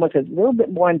find someone with a little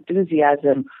bit more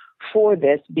enthusiasm for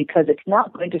this, because it's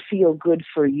not going to feel good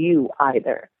for you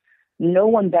either. No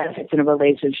one benefits in a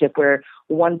relationship where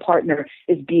one partner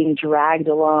is being dragged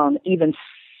along, even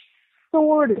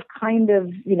sort of kind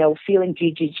of, feeling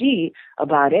GGG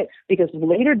about it, because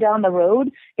later down the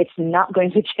road, it's not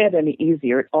going to get any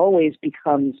easier. It always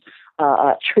becomes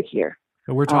trickier.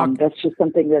 We're talking. That's just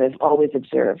something that I've always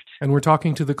observed. And we're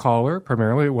talking to the caller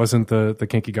primarily. It wasn't the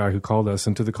kinky guy who called us.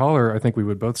 And to the caller, I think we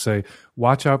would both say,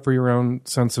 watch out for your own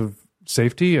sense of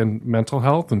safety and mental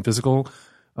health and physical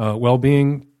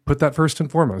well-being. Put that first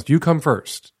and foremost. You come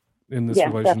first in this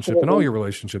relationship. Absolutely. In all your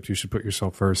relationships, you should put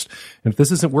yourself first. And if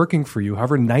this isn't working for you,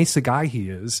 however nice a guy he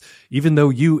is, even though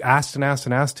you asked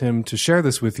him to share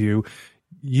this with you,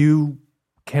 you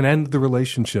can end the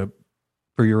relationship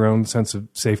for your own sense of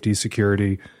safety,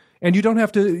 security. And you don't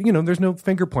have to, there's no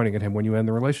finger pointing at him when you end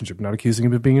the relationship. You're not accusing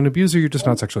him of being an abuser. You're just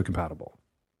not sexually compatible.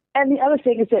 And the other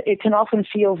thing is that it can often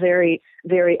feel very,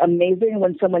 very amazing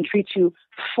when someone treats you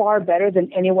far better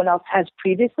than anyone else has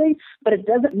previously, but it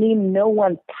doesn't mean no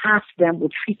one past them will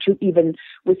treat you even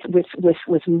with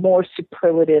more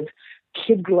superlative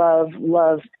kid glove,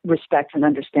 love, respect, and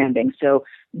understanding. So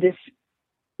this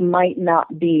might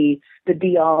not be the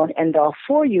be-all and end-all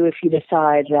for you if you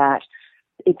decide that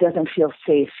it doesn't feel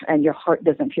safe and your heart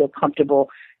doesn't feel comfortable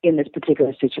in this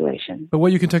particular situation. But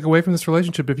what you can take away from this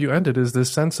relationship if you end it is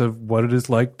this sense of what it is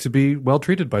like to be well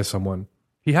treated by someone.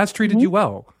 He has treated you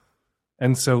well.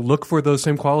 And so look for those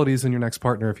same qualities in your next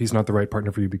partner if he's not the right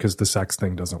partner for you, because the sex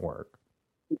thing doesn't work.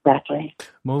 Exactly.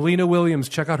 Mollena Williams,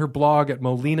 check out her blog at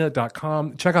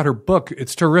mollena.com. Check out her book.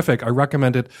 It's terrific. I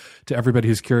recommend it to everybody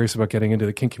who's curious about getting into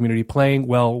the kink community, playing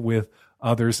well with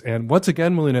others. And once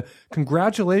again, Mollena,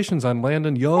 congratulations on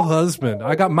landing your husband.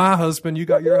 I got my husband. You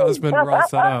got your husband. We're all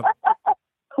set up.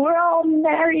 We're all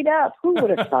married up. Who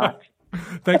would have thought?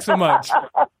 Thanks so much.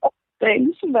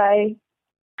 Thanks. Bye.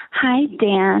 Hi,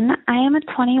 Dan. I am a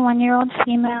 21-year-old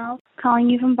female calling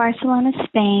you from Barcelona,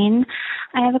 Spain.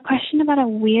 I have a question about a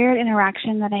weird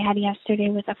interaction that I had yesterday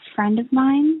with a friend of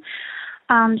mine.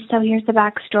 So here's the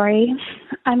backstory.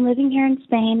 I'm living here in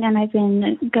Spain, and I've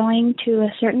been going to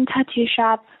a certain tattoo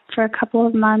shop for a couple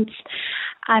of months.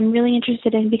 I'm really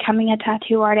interested in becoming a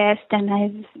tattoo artist, and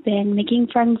I've been making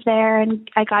friends there, and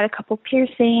I got a couple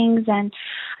piercings, and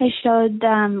I showed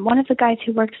one of the guys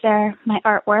who works there my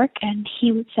artwork, and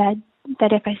he said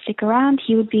that if I stick around,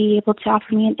 he would be able to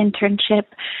offer me an internship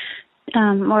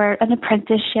or an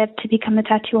apprenticeship to become a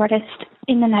tattoo artist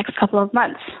in the next couple of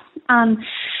months.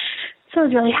 So I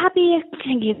was really happy.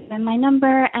 I gave him my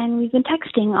number, and we've been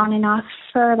texting on and off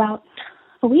for about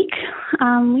a week.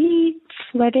 We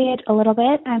flirted a little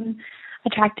bit. I'm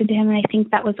attracted to him, and I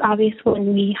think that was obvious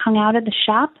when we hung out at the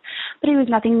shop. But it was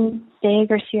nothing big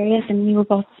or serious, and we were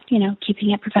both,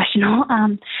 keeping it professional.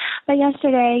 But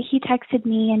yesterday, he texted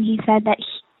me, and he said that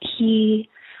he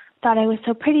thought I was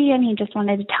so pretty, and he just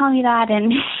wanted to tell me that,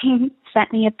 and he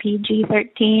sent me a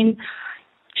PG-13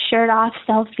 shirt-off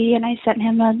selfie, and I sent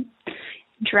him a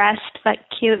dressed but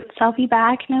cute selfie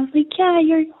back, and I was like, yeah,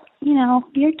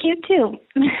 you're cute too,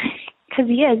 because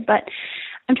he is, but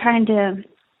I'm trying to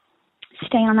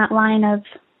stay on that line of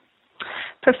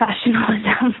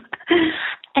professionalism.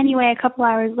 Anyway, a couple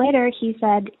hours later, he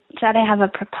said, I have a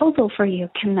proposal for you.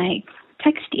 Can I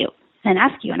text you and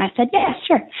ask you? And I said, yeah,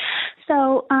 sure.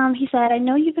 So he said, I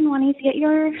know you've been wanting to get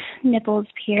your nipples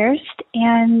pierced,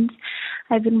 and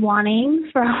I've been wanting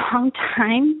for a long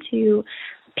time to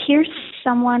pierce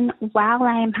someone while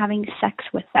I am having sex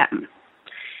with them.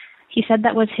 He said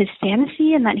that was his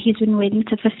fantasy and that he's been waiting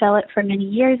to fulfill it for many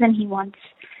years, and he wants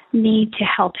me to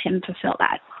help him fulfill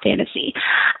that fantasy.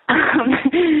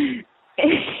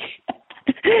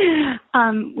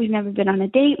 We've never been on a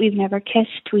date. We've never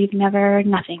kissed. We've never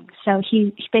nothing. So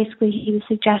he was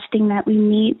suggesting that we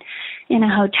meet in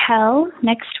a hotel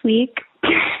next week,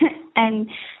 and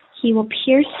he will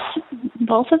pierce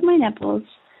both of my nipples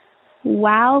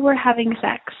while we're having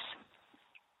sex.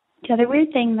 The other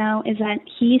weird thing, though, is that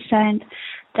he said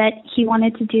that he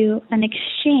wanted to do an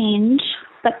exchange,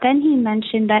 but then he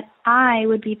mentioned that I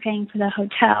would be paying for the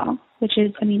hotel, which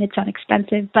is, it's not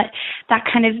expensive, but that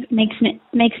kind of makes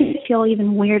it feel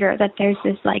even weirder that there's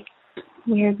this like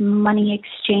weird money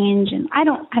exchange, and I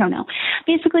don't know.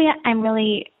 Basically, I'm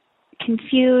really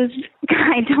confused.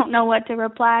 I don't know what to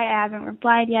reply. I haven't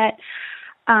replied yet.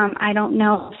 I don't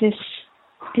know if this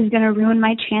is going to ruin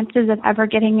my chances of ever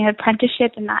getting an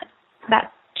apprenticeship in that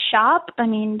shop. Do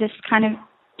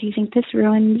you think this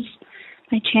ruins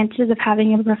my chances of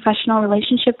having a professional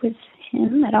relationship with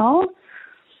him at all?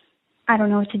 I don't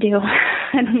know what to do.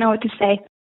 I don't know what to say.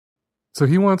 So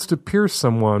he wants to pierce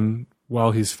someone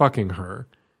while he's fucking her,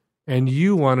 and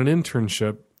you want an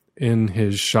internship in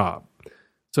his shop.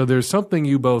 So there's something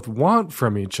you both want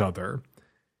from each other.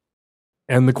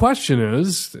 And the question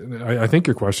is, I think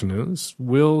your question is,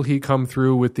 will he come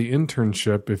through with the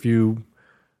internship if you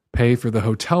pay for the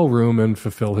hotel room and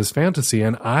fulfill his fantasy?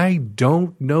 And I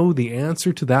don't know the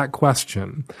answer to that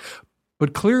question.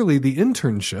 But clearly the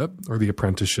internship or the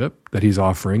apprenticeship that he's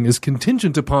offering is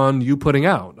contingent upon you putting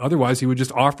out. Otherwise, he would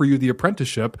just offer you the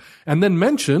apprenticeship and then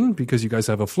mention, because you guys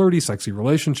have a flirty, sexy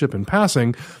relationship in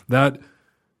passing, that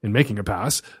in making a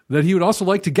pass, that he would also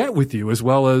like to get with you as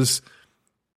well as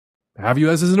have you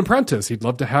as an apprentice. He'd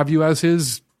love to have you as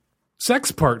his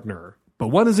sex partner. But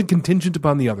one isn't contingent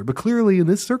upon the other. But clearly in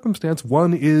this circumstance,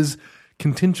 one is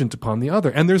contingent upon the other.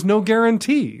 And there's no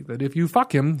guarantee that if you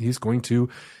fuck him, he's going to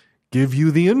give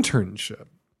you the internship.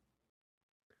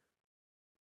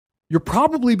 You're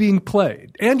probably being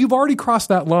played. And you've already crossed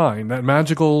that line, that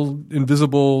magical,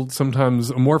 invisible,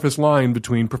 sometimes amorphous line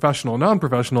between professional and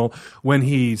non-professional when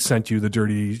he sent you the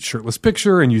dirty, shirtless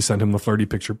picture and you sent him the flirty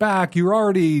picture back. You're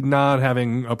already not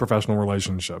having a professional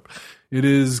relationship. It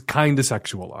is kind of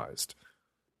sexualized.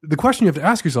 The question you have to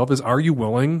ask yourself is, are you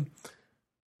willing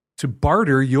to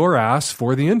barter your ass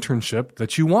for the internship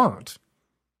that you want?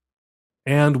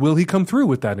 And will he come through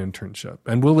with that internship?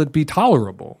 And will it be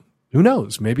tolerable? Who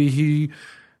knows? Maybe he,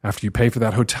 after you pay for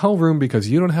that hotel room because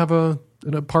you don't have an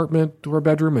apartment or a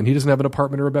bedroom and he doesn't have an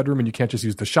apartment or a bedroom and you can't just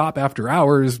use the shop after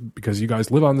hours because you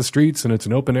guys live on the streets and it's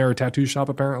an open air tattoo shop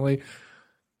apparently.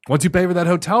 Once you pay for that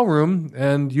hotel room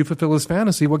and you fulfill his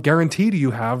fantasy, what guarantee do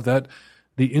you have that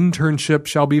the internship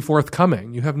shall be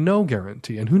forthcoming? You have no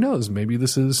guarantee. And who knows? Maybe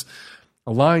this is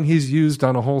a line he's used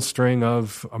on a whole string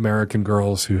of American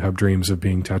girls who have dreams of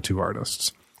being tattoo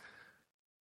artists.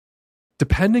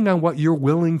 Depending on what you're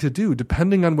willing to do,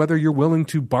 depending on whether you're willing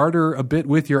to barter a bit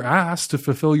with your ass to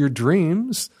fulfill your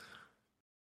dreams,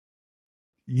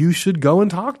 you should go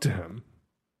and talk to him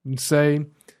and say,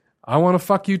 I want to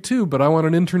fuck you too, but I want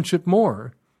an internship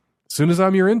more. As soon as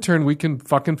I'm your intern, we can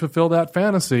fucking fulfill that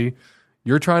fantasy.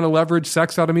 You're trying to leverage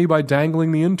sex out of me by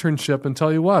dangling the internship, and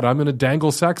tell you what, I'm going to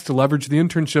dangle sex to leverage the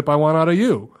internship I want out of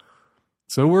you.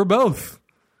 So we're both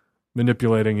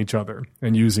manipulating each other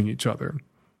and using each other.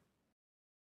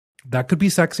 That could be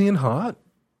sexy and hot.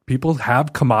 People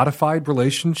have commodified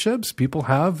relationships. People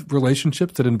have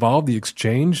relationships that involve the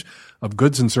exchange of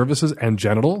goods and services and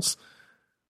genitals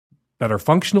that are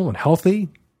functional and healthy.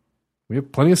 We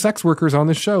have plenty of sex workers on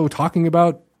this show talking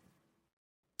about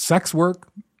sex work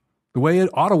the way it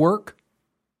ought to work.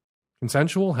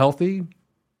 Consensual, healthy,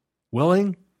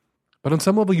 willing. But on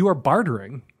some level, you are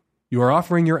bartering. You are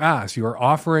offering your ass. You are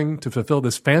offering to fulfill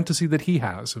this fantasy that he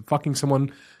has of fucking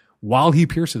someone while he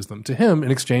pierces them to him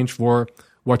in exchange for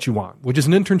what you want, which is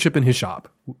an internship in his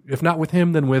shop. If not with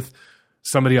him, then with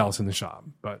somebody else in the shop.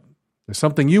 But there's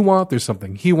something you want, there's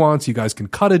something he wants. You guys can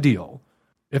cut a deal.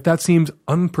 If that seems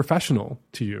unprofessional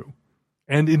to you,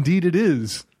 and indeed it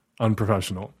is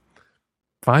unprofessional,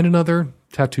 find another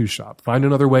tattoo shop. Find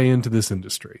another way into this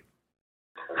industry.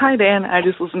 Hi, Dan. I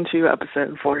just listened to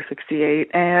episode 468,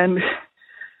 and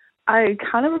I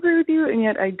kind of agree with you, and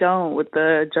yet I don't, with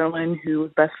the gentleman who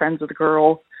was best friends with a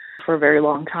girl for a very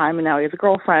long time, and now he has a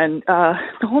girlfriend. The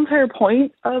whole entire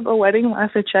point of a wedding,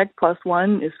 last I checked,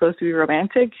 +1 is supposed to be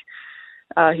romantic.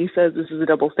 He says this is a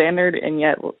double standard, and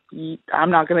yet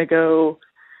I'm not going to go,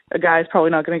 a guy's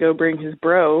probably not going to go bring his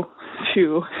bro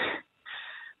to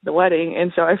the wedding,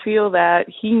 and so I feel that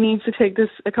he needs to take this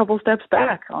a couple steps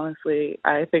back, honestly.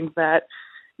 I think that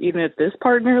even if this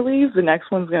partner leaves, the next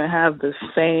one's going to have the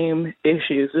same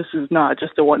issues. This is not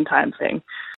just a one-time thing.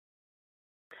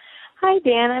 Hi,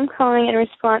 Dan. I'm calling in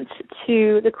response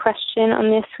to the question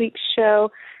on this week's show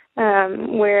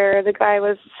where the guy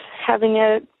was having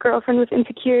a girlfriend with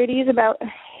insecurities about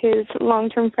his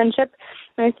long-term friendship.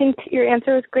 And I think your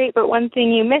answer was great, but one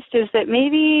thing you missed is that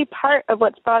maybe part of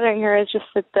what's bothering her is just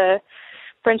that the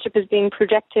friendship is being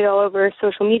projected all over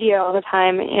social media all the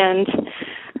time. And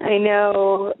I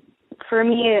know for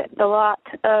me, a lot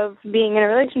of being in a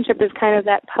relationship is kind of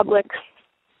that public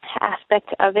aspect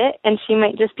of it, and she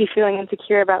might just be feeling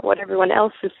insecure about what everyone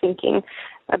else is thinking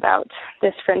about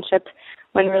this friendship,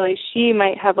 when really she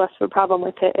might have less of a problem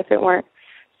with it if it weren't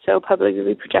so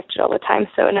publicly projected all the time.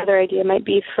 So another idea might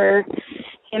be for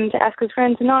him to ask his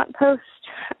friends to not post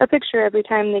a picture every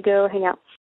time they go hang out.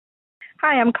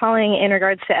 Hi, I'm calling in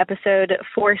regards to episode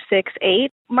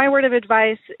 468. My word of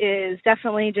advice is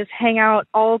definitely just hang out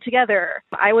all together.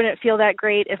 I wouldn't feel that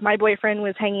great if my boyfriend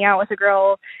was hanging out with a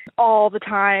girl all the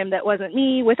time that wasn't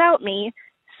me without me.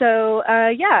 So,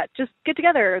 just get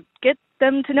together, get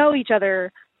them to know each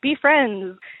other, be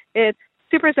friends. It's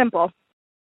super simple.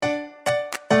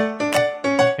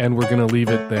 And we're going to leave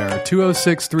it there.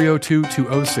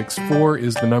 206-302-2064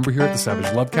 is the number here at the Savage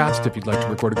Lovecast. If you'd like to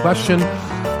record a question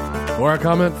or a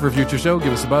comment for a future show,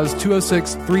 give us a buzz.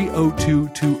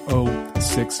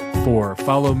 206-302-2064.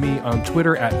 Follow me on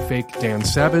Twitter at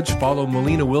FakeDanSavage. Follow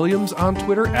Mollena Williams on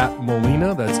Twitter at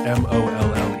Mollena. That's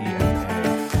Mollena.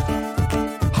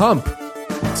 Hump,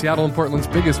 Seattle and Portland's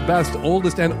biggest, best,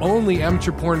 oldest, and only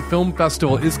amateur porn film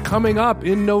festival, is coming up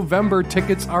in November.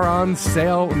 Tickets are on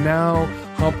sale now.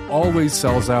 Hump always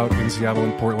sells out in Seattle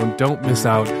and Portland. Don't miss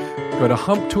out. Go to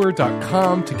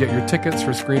humptour.com to get your tickets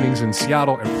for screenings in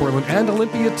Seattle and Portland and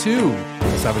Olympia, too.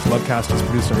 The Savage Lovecast is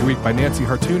produced every week by Nancy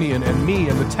Hartunian and me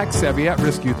and the tech-savvy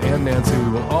at-risk youth and Nancy.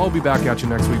 We will all be back at you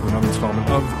next week with another installment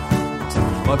of the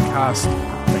Savage Lovecast.